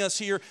telling us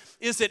here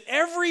is that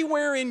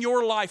everywhere in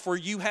your life where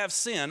you have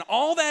sin,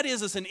 all that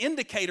is an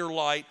indicator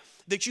light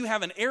that you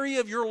have an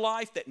area of your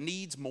life that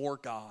needs more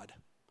God.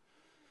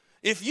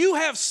 If you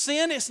have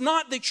sin, it's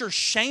not that you're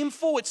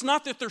shameful. It's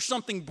not that there's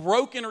something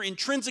broken or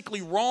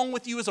intrinsically wrong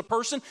with you as a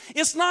person.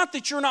 It's not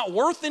that you're not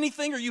worth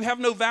anything or you have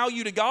no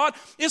value to God.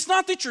 It's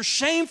not that you're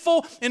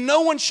shameful and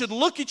no one should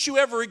look at you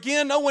ever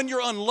again. No one,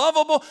 you're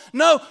unlovable.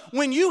 No,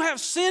 when you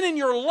have sin in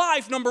your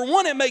life, number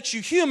one, it makes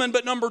you human.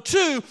 But number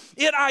two,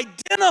 it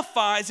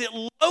identifies, it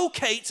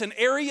locates an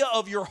area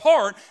of your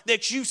heart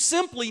that you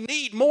simply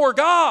need more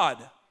God.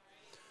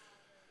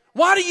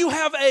 Why do you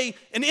have an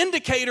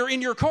indicator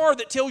in your car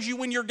that tells you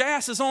when your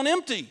gas is on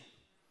empty?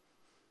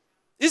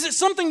 Is it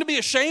something to be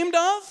ashamed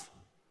of?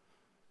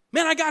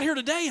 Man, I got here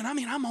today and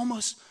I'm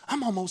almost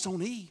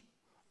on E.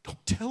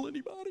 Don't tell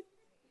anybody.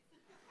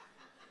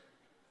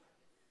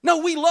 No,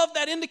 we love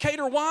that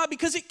indicator. Why?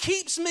 Because it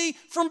keeps me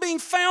from being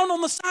found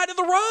on the side of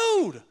the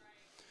road.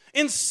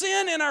 And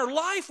sin in our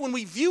life, when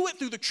we view it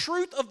through the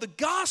truth of the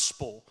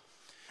gospel,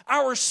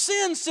 our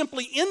sin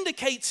simply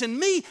indicates in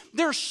me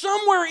there's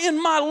somewhere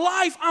in my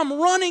life I'm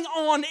running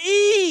on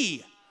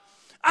E.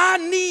 I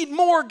need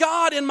more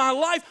God in my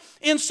life.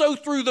 And so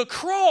through the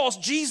cross,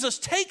 Jesus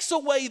takes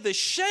away the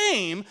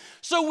shame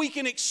so we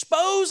can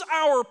expose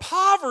our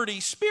poverty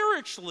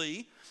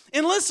spiritually.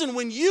 And listen,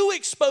 when you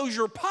expose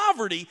your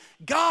poverty,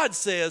 God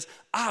says,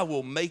 I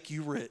will make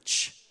you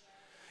rich.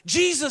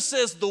 Jesus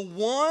says the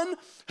one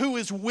who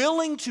is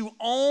willing to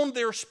own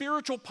their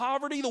spiritual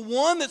poverty, the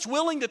one that's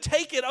willing to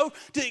take it over,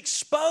 to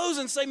expose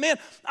and say, man,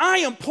 I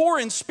am poor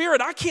in spirit.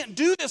 I can't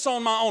do this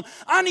on my own.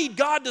 I need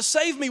God to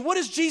save me. What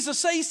does Jesus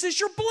say? He says,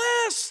 you're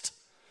blessed.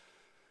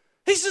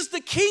 He says the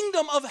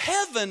kingdom of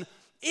heaven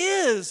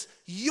is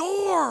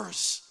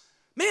yours.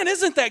 Man,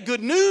 isn't that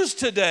good news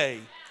today?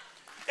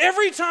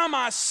 Every time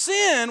I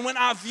sin, when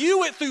I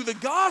view it through the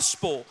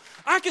gospel,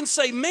 I can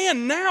say,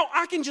 man, now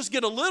I can just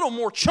get a little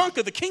more chunk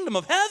of the kingdom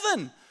of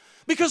heaven.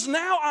 Because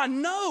now I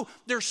know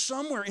there's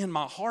somewhere in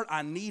my heart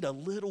I need a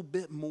little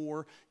bit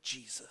more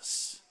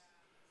Jesus.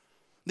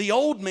 The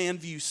old man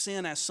views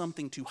sin as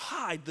something to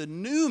hide. The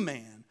new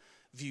man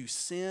views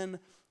sin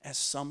as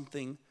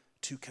something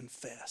to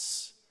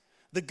confess.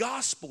 The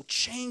gospel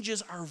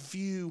changes our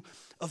view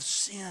of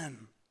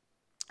sin,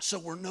 so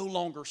we're no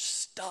longer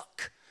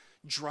stuck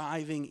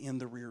driving in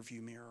the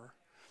rearview mirror.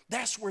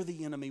 That's where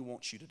the enemy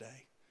wants you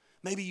today.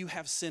 Maybe you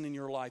have sin in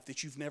your life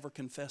that you've never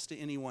confessed to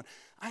anyone.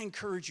 I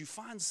encourage you,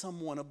 find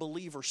someone, a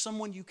believer,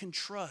 someone you can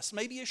trust.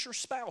 Maybe it's your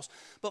spouse,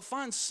 but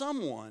find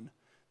someone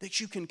that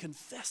you can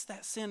confess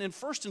that sin. And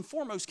first and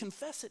foremost,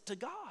 confess it to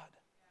God.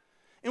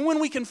 And when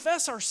we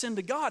confess our sin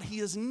to God, He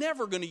is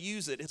never going to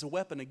use it as a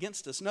weapon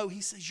against us. No,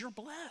 He says, you're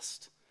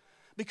blessed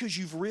because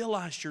you've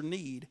realized your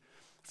need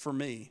for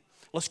me.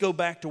 Let's go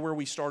back to where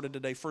we started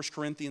today, 1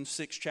 Corinthians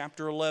 6,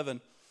 chapter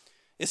 11.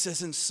 It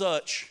says, and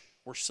such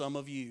were some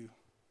of you,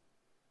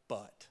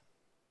 but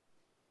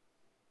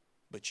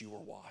you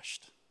were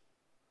washed.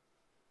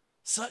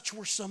 Such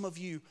were some of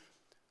you,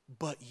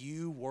 but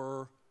you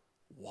were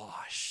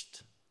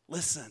washed.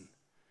 Listen,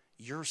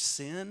 your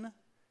sin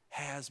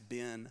has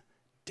been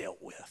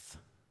dealt with.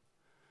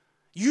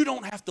 You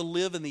don't have to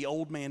live in the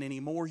old man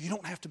anymore. You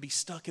don't have to be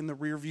stuck in the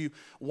rear view.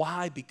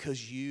 Why?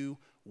 Because you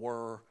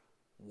were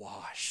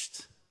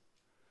washed.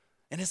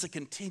 And it's a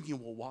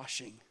continual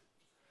washing.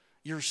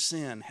 Your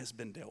sin has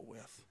been dealt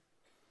with.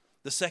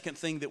 The second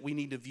thing that we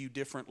need to view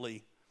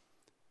differently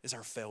is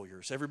our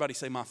failures. Everybody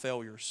say, my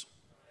failures.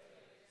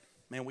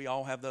 Man, we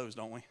all have those,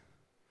 don't we?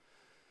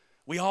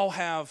 We all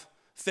have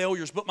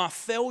failures, but my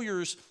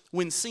failures,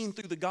 when seen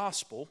through the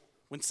gospel,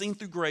 when seen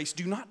through grace,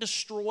 do not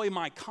destroy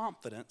my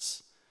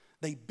confidence.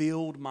 They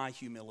build my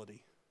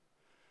humility.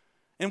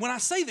 And when I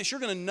say this, you're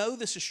going to know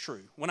this is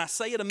true. When I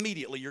say it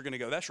immediately, you're going to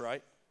go, that's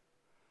right.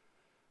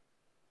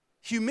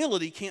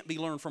 Humility can't be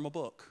learned from a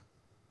book.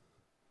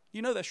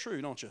 You know that's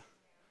true, don't you?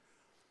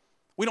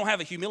 We don't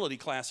have a humility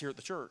class here at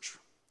the church.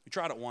 We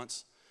tried it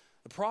once.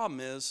 The problem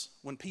is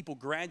when people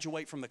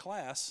graduate from the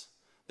class,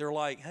 they're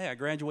like, hey, I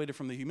graduated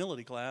from the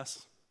humility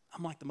class.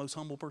 I'm like the most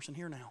humble person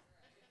here now.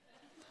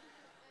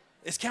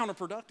 It's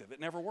counterproductive. It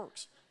never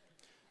works.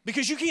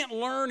 Because you can't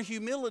learn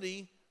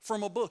humility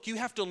from a book. You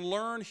have to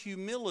learn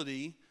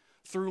humility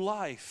through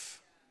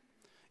life.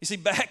 You see,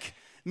 back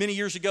many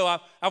years ago,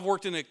 I've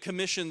worked in a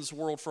commissions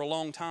world for a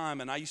long time,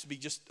 and I used to be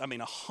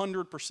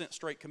 100%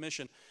 straight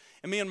commission.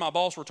 And me and my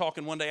boss were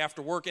talking one day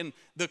after work, and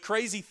the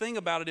crazy thing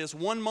about it is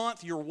 1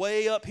 month you're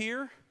way up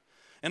here,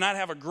 and I'd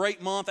have a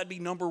great month. I'd be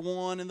number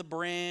one in the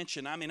branch,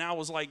 and I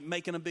was like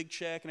making a big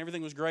check, and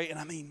everything was great.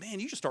 And man,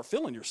 you just start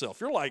feeling yourself.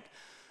 You're like,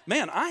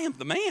 man, I am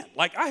the man.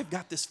 Like, I have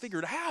got this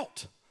figured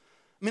out.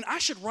 I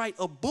should write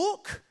a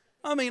book.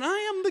 I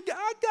am the guy.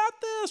 I got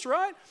this,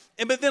 right?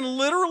 But then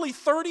literally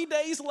 30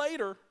 days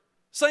later,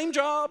 same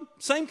job,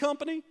 same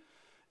company,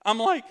 I'm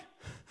like,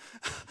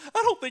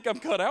 I don't think I'm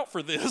cut out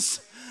for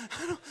this.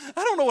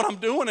 I don't know what I'm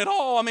doing at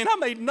all. I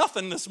made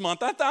nothing this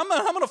month. I'm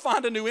going to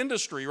find a new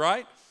industry,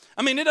 right?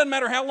 It doesn't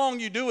matter how long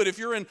you do it. If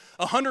you're in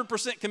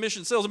 100%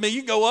 commission sales,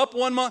 you can go up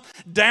 1 month,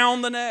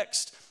 down the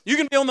next. You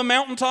can be on the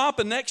mountaintop,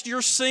 and next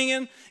you're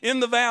singing in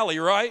the valley,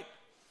 right?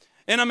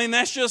 And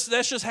that's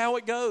just how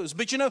it goes.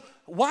 But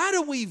why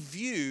do we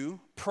view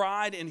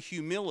pride and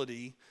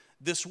humility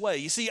this way?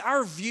 You see,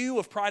 our view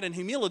of pride and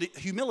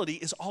humility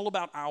is all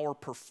about our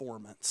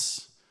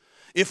performance.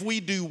 If we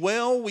do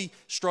well, we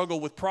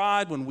struggle with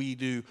pride. When we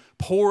do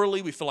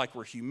poorly, we feel like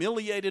we're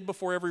humiliated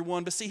before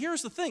everyone. But see,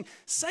 here's the thing.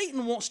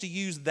 Satan wants to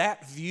use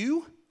that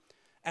view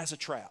as a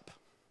trap.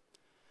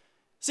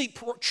 See,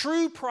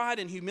 true pride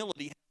and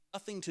humility have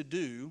nothing to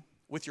do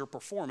with your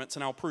performance,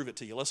 and I'll prove it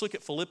to you. Let's look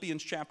at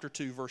Philippians chapter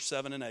 2, verse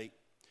 7 and 8.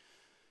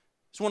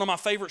 It's one of my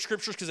favorite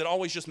scriptures because it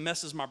always just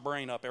messes my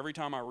brain up every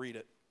time I read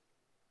it.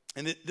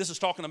 And this is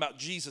talking about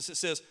Jesus. It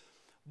says,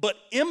 but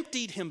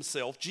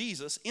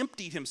Jesus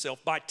emptied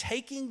himself by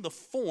taking the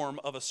form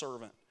of a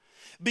servant.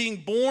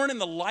 Being born in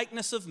the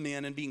likeness of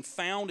men and being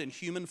found in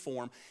human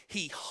form,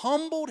 he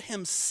humbled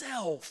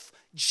himself.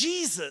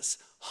 Jesus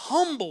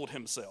humbled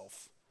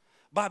himself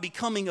by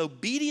becoming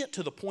obedient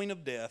to the point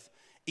of death,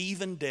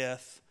 even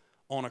death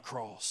on a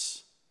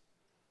cross.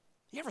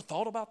 You ever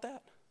thought about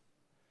that?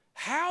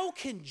 How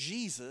can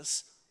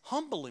Jesus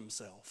humble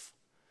himself?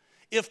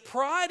 If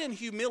pride and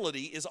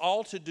humility is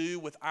all to do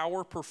with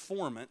our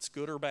performance,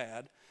 good or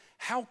bad,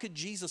 how could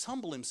Jesus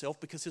humble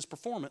himself because his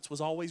performance was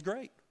always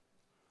great?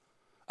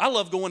 I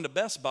love going to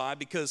Best Buy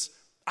because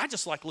I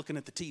just like looking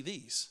at the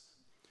TVs.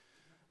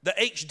 The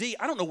HD,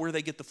 I don't know where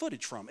they get the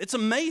footage from. It's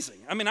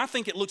amazing. I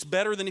think it looks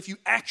better than if you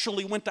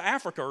actually went to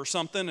Africa or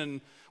something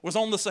and was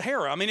on the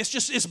Sahara.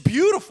 It's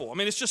beautiful.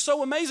 It's just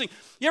so amazing.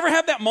 You ever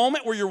have that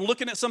moment where you're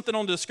looking at something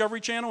on the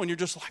Discovery Channel and you're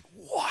just like,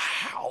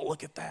 wow,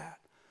 look at that.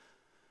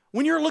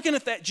 When you're looking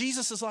at that,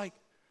 Jesus is like,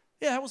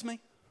 yeah, that was me.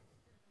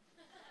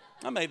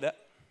 I made that.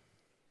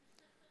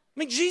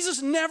 mean,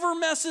 Jesus never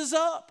messes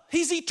up.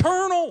 He's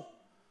eternal.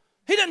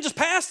 He doesn't just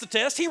pass the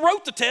test. He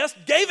wrote the test,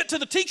 gave it to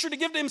the teacher to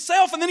give to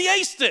himself, and then he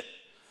aced it.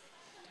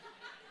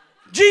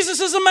 Jesus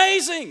is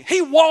amazing.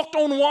 He walked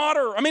on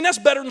water. I mean, that's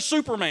better than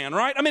Superman,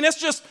 right? I mean, that's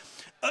just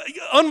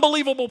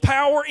unbelievable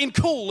power and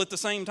cool at the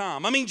same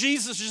time. I mean,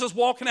 Jesus is just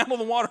walking out on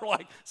the water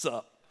like,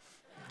 sup,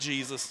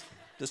 Jesus,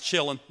 just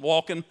chilling,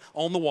 walking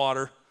on the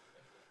water.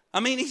 I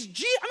mean, he's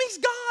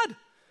God.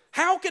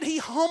 How could he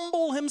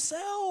humble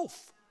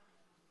himself?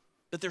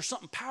 But there's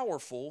something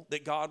powerful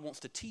that God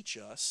wants to teach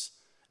us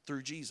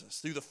through Jesus,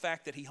 through the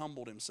fact that he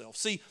humbled himself.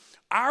 See,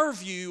 our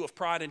view of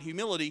pride and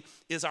humility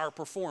is our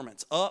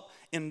performance, up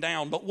and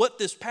down. But what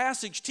this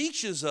passage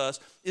teaches us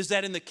is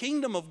that in the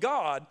kingdom of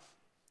God,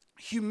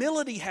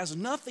 humility has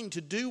nothing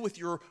to do with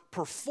your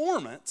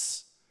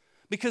performance,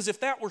 because if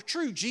that were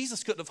true,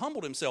 Jesus couldn't have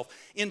humbled himself.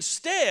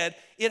 Instead,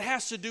 it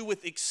has to do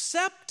with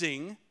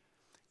accepting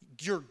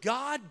your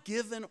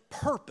God-given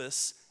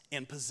purpose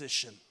and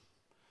position.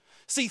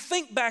 See,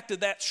 think back to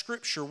that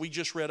scripture we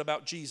just read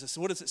about Jesus.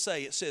 What does it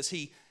say? It says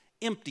he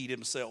emptied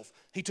himself.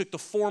 He took the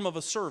form of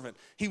a servant.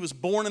 He was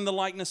born in the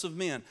likeness of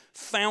men,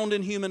 found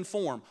in human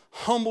form,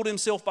 humbled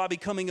himself by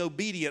becoming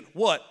obedient.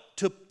 What?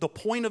 To the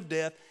point of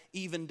death,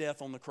 even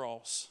death on the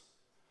cross.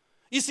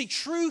 You see,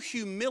 true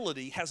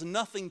humility has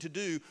nothing to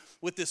do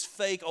with this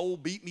fake, oh,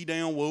 beat me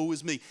down, woe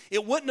is me.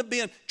 It wouldn't have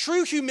been,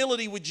 true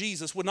humility with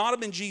Jesus would not have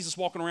been Jesus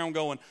walking around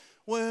going,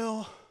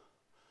 well,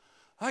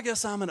 I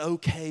guess I'm an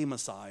okay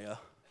Messiah.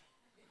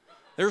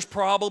 There's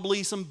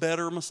probably some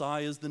better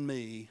Messiahs than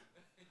me.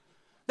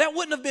 That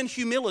wouldn't have been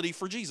humility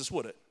for Jesus,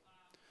 would it?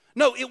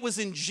 No, it was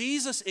in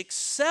Jesus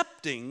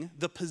accepting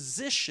the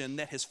position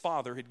that his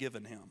Father had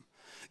given him.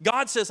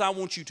 God says, I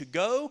want you to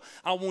go.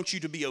 I want you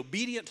to be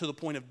obedient to the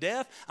point of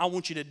death. I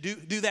want you to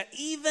do that,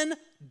 even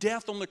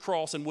death on the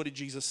cross. And what did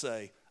Jesus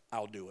say?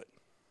 I'll do it.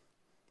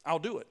 I'll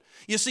do it.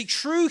 You see,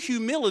 true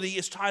humility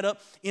is tied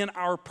up in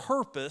our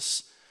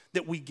purpose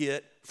that we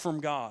get from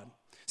God.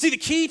 See, the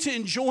key to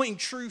enjoying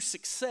true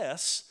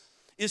success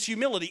is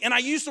humility. And I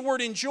use the word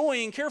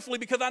enjoying carefully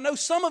because I know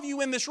some of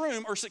you in this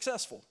room are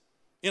successful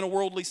in a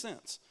worldly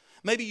sense.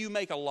 Maybe you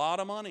make a lot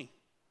of money.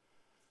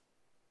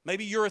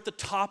 Maybe you're at the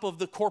top of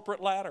the corporate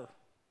ladder.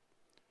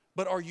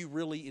 But are you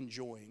really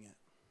enjoying it?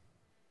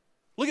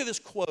 Look at this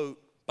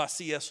quote by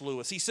C.S.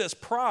 Lewis. He says,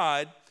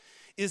 pride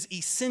is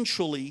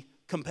essentially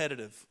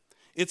competitive.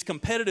 It's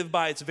competitive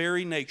by its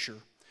very nature.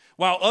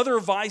 While other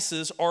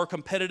vices are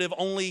competitive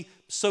only,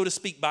 so to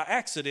speak, by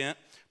accident,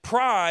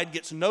 pride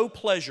gets no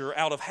pleasure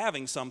out of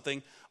having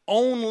something,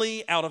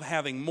 only out of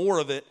having more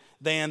of it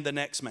than the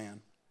next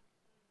man.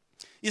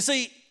 You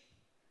see,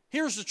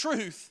 here's the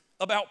truth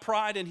about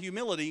pride and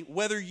humility.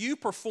 Whether you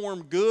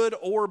perform good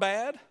or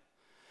bad,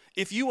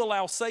 if you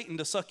allow Satan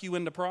to suck you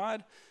into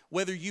pride,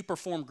 whether you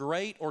perform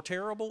great or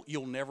terrible,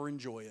 you'll never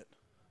enjoy it.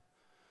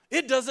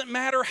 It doesn't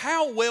matter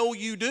how well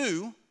you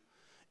do.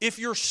 If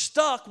you're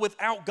stuck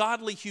without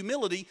godly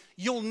humility,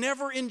 you'll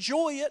never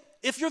enjoy it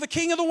if you're the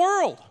king of the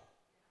world.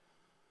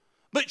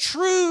 But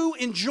true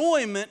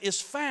enjoyment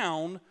is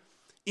found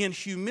in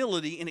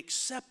humility and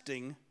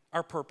accepting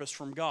our purpose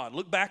from God.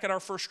 Look back at our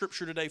first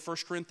scripture today, 1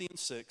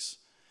 Corinthians 6.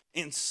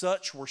 And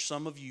such were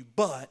some of you,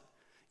 but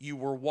you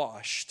were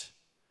washed.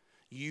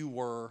 You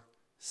were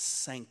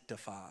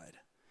sanctified.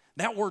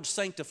 That word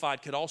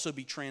sanctified could also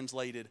be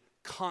translated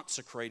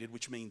consecrated,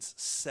 which means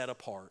set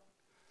apart.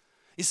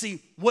 You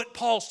see, what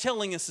Paul's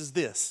telling us is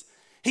this.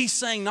 He's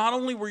saying not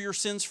only were your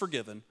sins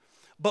forgiven,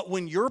 but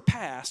when your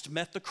past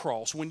met the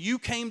cross, when you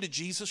came to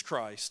Jesus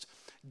Christ,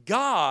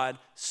 God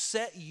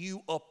set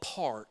you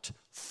apart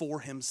for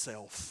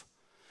himself.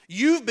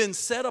 You've been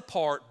set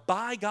apart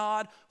by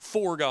God,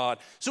 for God.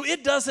 So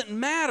it doesn't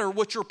matter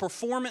what your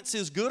performance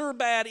is, good or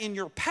bad, in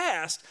your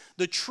past.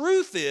 The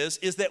truth is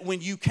that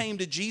when you came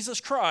to Jesus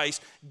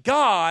Christ,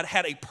 God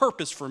had a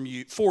purpose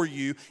for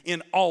you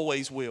and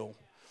always will.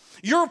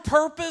 Your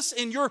purpose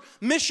and your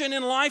mission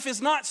in life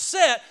is not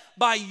set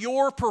by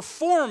your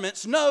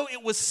performance. No,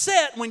 it was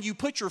set when you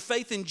put your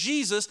faith in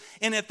Jesus,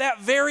 and at that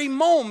very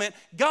moment,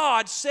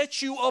 God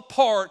set you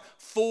apart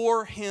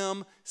for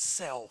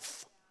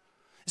himself.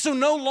 So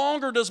no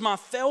longer does my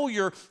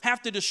failure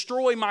have to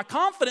destroy my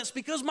confidence,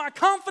 because my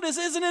confidence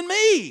isn't in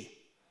me.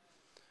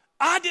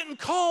 I didn't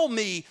call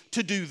me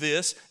to do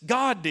this.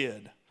 God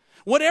did.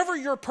 Whatever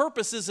your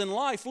purpose is in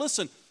life,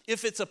 listen,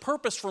 if it's a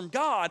purpose from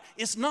God,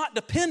 it's not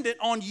dependent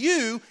on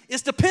you,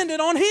 it's dependent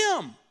on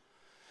him.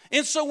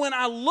 And so when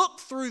I look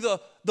through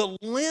the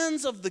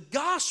lens of the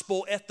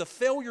gospel at the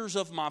failures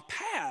of my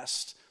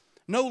past,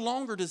 no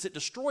longer does it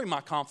destroy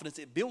my confidence,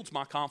 it builds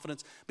my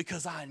confidence,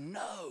 because I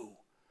know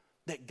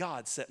that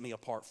God set me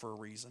apart for a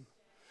reason.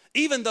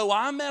 Even though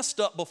I messed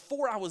up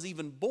before I was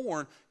even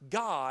born,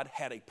 God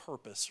had a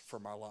purpose for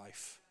my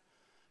life.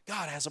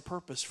 God has a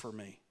purpose for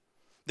me.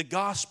 The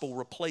gospel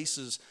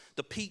replaces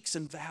the peaks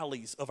and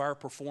valleys of our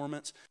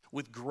performance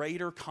with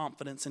greater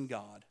confidence in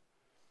God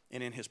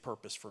and in his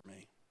purpose for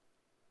me.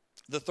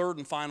 The third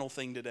and final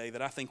thing today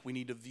that I think we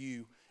need to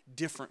view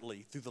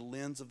differently through the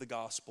lens of the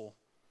gospel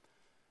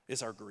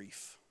is our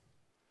grief.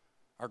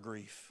 Our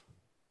grief.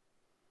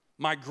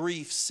 My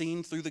grief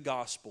seen through the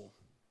gospel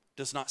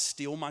does not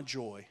steal my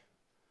joy.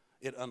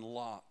 It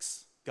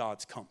unlocks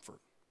God's comfort.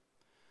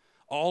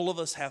 All of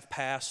us have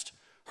past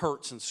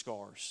hurts and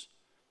scars.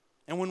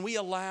 And when we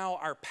allow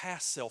our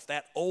past self,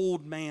 that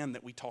old man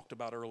that we talked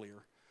about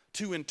earlier,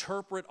 to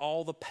interpret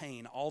all the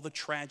pain, all the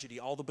tragedy,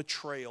 all the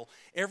betrayal,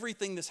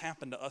 everything that's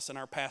happened to us in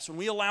our past, when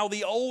we allow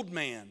the old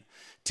man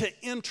to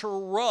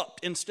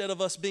interrupt instead of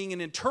us being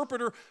an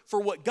interpreter for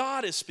what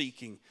God is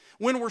speaking,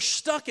 when we're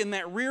stuck in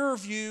that rear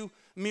view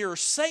mirror,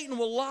 Satan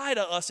will lie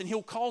to us and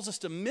he'll cause us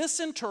to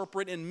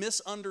misinterpret and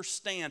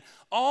misunderstand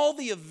all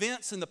the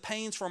events and the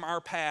pains from our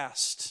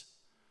past.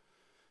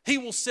 He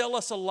will sell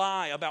us a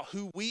lie about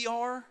who we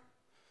are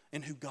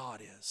and who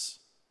God is.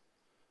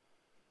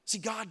 See,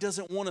 God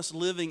doesn't want us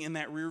living in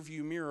that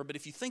rearview mirror, but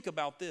if you think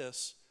about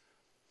this,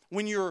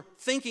 when you're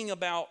thinking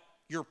about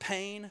your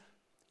pain,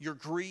 your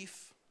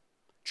grief,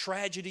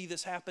 tragedy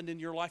that's happened in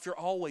your life, you're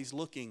always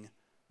looking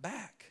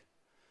back.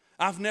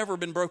 I've never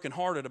been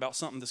brokenhearted about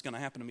something that's going to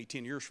happen to me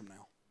 10 years from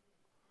now.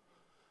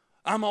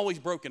 I'm always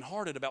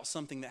brokenhearted about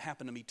something that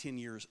happened to me 10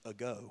 years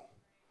ago.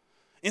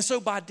 And so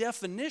by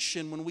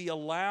definition, when we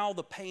allow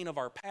the pain of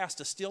our past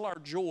to steal our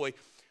joy,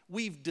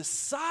 we've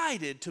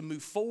decided to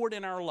move forward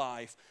in our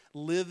life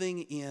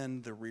living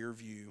in the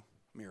rearview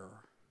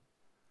mirror.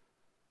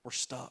 We're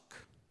stuck.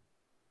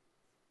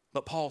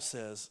 But Paul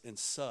says, and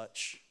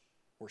such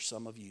were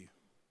some of you,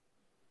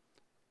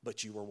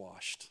 but you were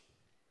washed.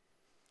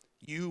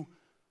 You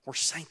were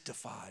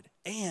sanctified,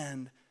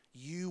 and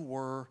you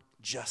were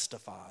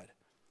justified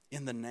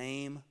in the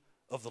name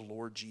of the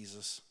Lord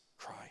Jesus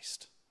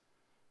Christ.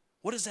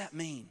 What does that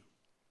mean?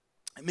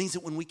 It means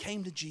that when we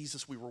came to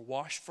Jesus, we were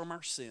washed from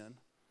our sin.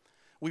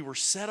 We were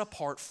set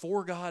apart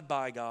for God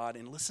by God.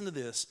 And listen to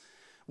this,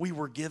 we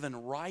were given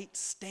right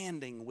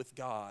standing with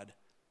God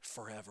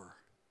forever.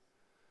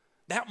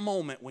 That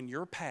moment when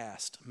your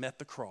past met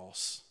the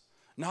cross,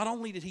 not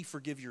only did he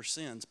forgive your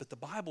sins, but the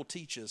Bible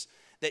teaches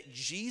that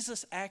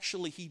Jesus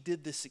actually, he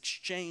did this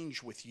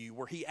exchange with you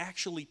where he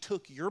actually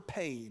took your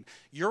pain,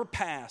 your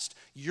past,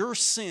 your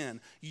sin,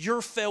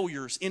 your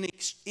failures.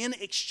 In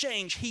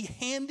exchange, he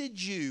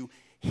handed you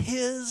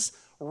his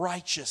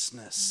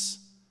righteousness.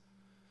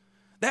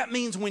 That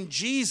means when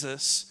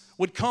Jesus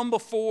would come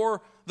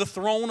before the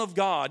throne of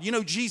God, you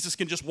know Jesus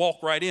can just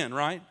walk right in,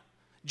 right?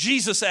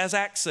 Jesus has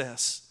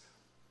access.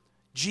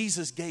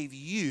 Jesus gave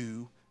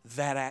you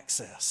that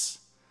access.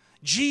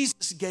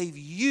 Jesus gave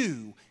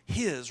you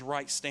his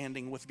right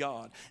standing with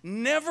God.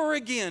 Never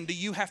again do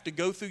you have to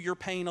go through your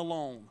pain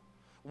alone.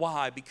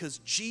 Why? Because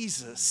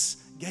Jesus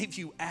gave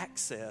you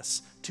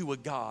access to a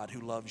God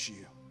who loves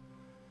you.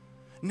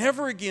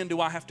 Never again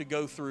do I have to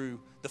go through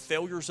the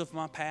failures of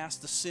my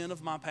past, the sin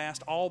of my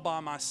past, all by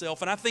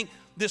myself. And I think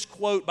this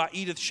quote by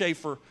Edith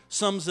Schaefer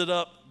sums it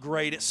up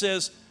great. It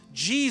says,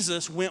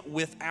 Jesus went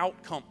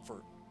without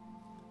comfort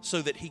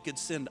so that he could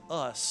send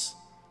us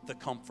the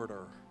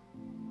comforter.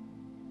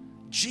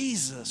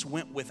 Jesus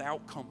went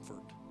without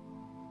comfort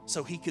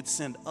so he could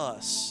send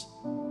us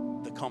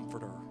the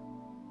comforter.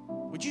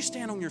 Would you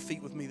stand on your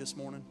feet with me this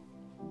morning?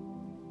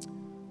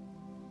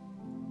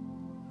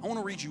 I want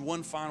to read you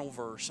one final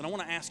verse, and I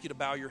want to ask you to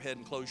bow your head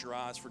and close your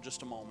eyes for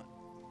just a moment.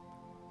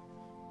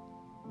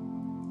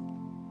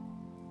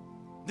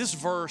 This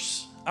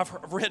verse, I've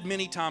read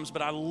many times,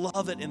 but I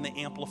love it in the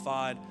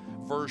Amplified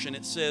version.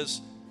 It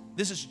says,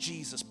 this is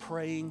Jesus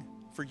praying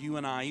for you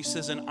and I. He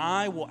says, and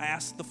I will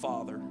ask the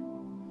Father,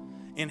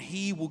 and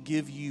he will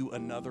give you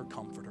another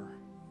comforter,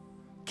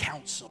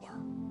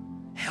 counselor,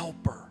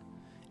 helper,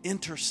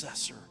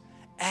 intercessor,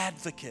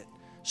 advocate,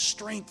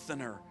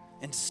 strengthener,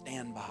 and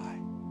standby,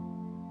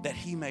 that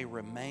he may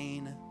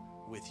remain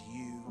with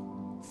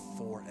you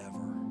forever.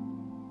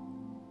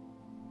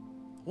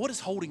 What is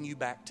holding you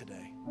back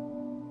today?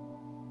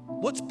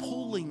 What's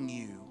pulling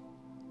you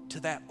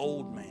to that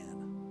old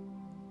man,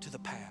 to the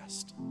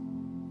past?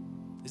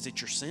 Is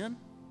it your sin?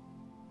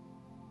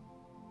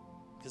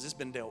 Because it's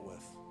been dealt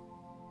with.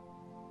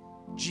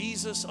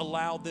 Jesus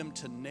allowed them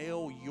to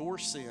nail your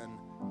sin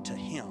to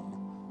him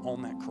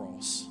on that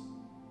cross.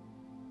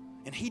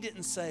 And he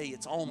didn't say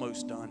it's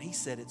almost done. He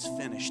said it's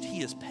finished.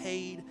 He has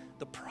paid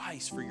the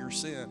price for your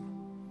sin.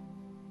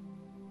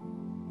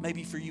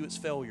 Maybe for you it's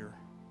failure.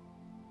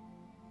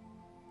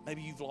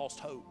 Maybe you've lost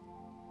hope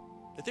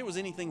that there was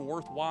anything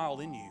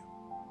worthwhile in you.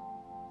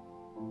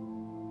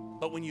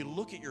 But when you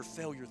look at your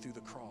failure through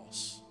the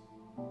cross,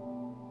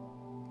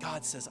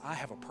 God says, I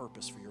have a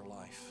purpose for your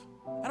life.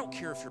 I don't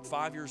care if you're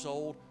 5 years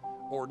old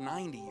or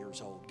 90 years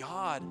old.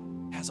 God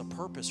has a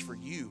purpose for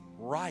you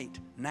right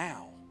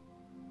now.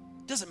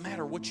 It doesn't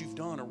matter what you've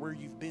done or where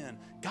you've been.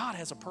 God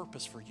has a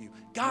purpose for you.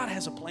 God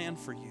has a plan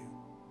for you.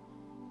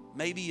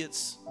 Maybe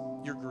it's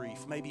your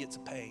grief. Maybe it's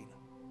a pain,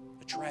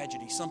 a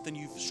tragedy, something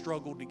you've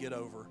struggled to get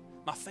over.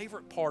 My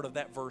favorite part of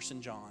that verse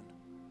in John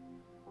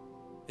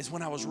is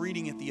when I was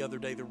reading it the other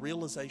day, the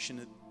realization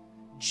that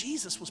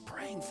Jesus was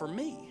praying for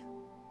me.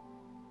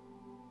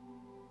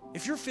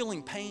 If you're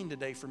feeling pain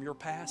today from your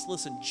past,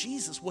 listen,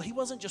 Jesus, well, he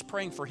wasn't just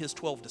praying for his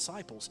 12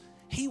 disciples.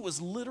 He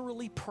was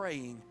literally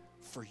praying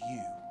for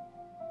you.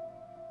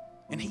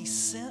 And he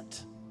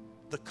sent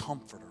the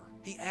Comforter.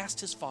 He asked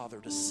his Father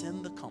to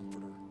send the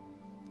Comforter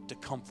to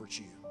comfort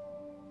you.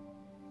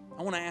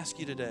 I want to ask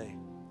you today,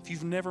 if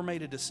you've never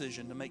made a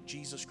decision to make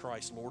Jesus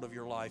Christ Lord of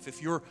your life,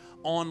 if you're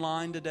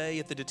online today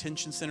at the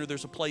detention center,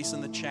 there's a place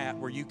in the chat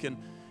where you can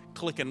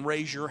click and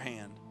raise your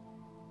hand.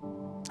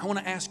 I want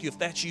to ask you if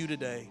that's you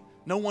today.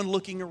 No one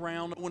looking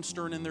around, no one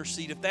stirring in their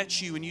seat. If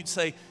that's you and you'd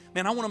say,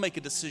 man, I want to make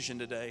a decision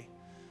today.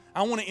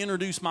 I want to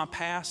introduce my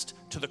past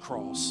to the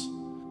cross.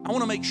 I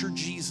want to make sure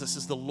Jesus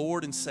is the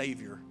Lord and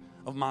Savior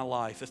of my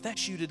life. If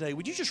that's you today,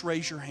 would you just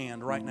raise your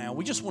hand right now?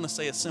 We just want to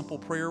say a simple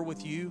prayer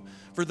with you.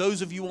 For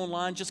those of you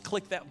online, just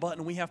click that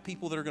button. We have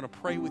people that are going to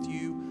pray with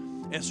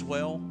you as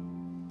well.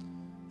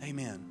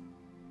 Amen.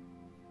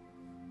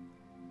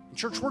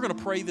 Church, we're going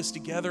to pray this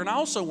together. And I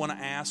also want to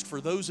ask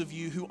for those of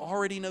you who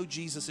already know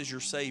Jesus as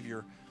your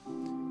Savior,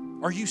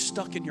 are you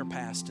stuck in your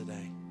past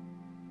today?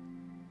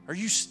 Are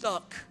you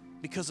stuck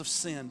because of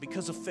sin,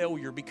 because of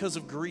failure, because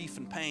of grief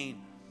and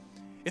pain?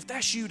 If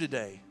that's you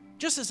today,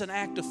 just as an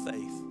act of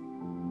faith,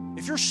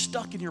 if you're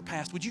stuck in your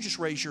past, would you just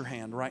raise your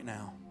hand right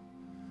now?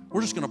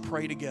 We're just going to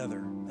pray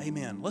together.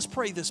 Amen. Let's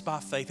pray this by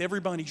faith.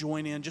 Everybody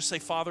join in. Just say,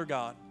 Father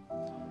God,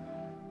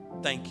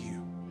 thank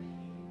you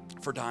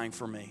for dying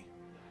for me.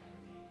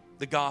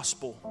 The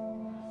gospel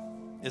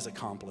is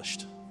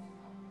accomplished.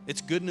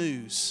 It's good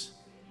news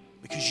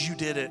because you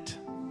did it.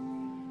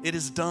 It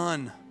is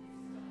done.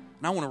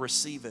 And I want to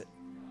receive it.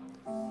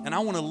 And I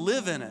want to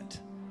live in it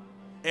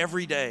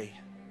every day.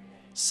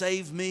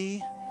 Save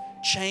me,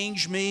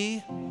 change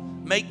me,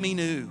 make me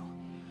new.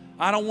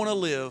 I don't want to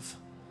live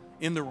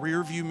in the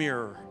rearview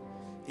mirror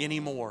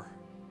anymore.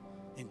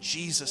 In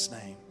Jesus'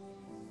 name,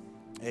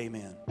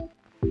 amen.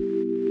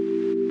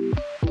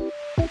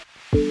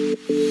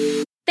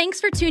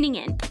 Thanks for tuning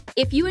in.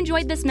 If you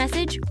enjoyed this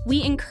message,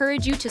 we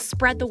encourage you to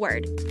spread the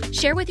word.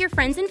 Share with your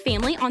friends and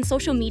family on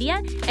social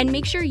media, and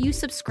make sure you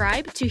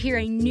subscribe to hear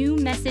a new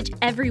message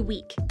every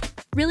week.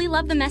 Really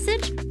love the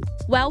message?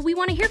 Well, we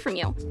want to hear from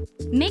you.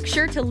 Make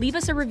sure to leave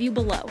us a review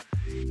below.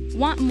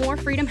 Want more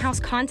Freedom House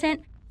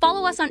content?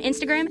 Follow us on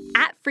Instagram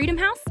 @Freedom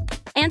House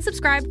and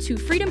subscribe to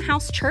Freedom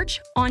House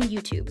Church on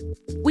YouTube.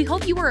 We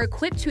hope you are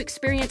equipped to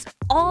experience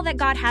all that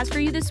God has for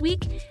you this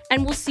week,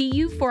 and we'll see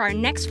you for our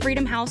next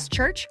Freedom House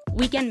Church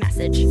weekend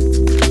message.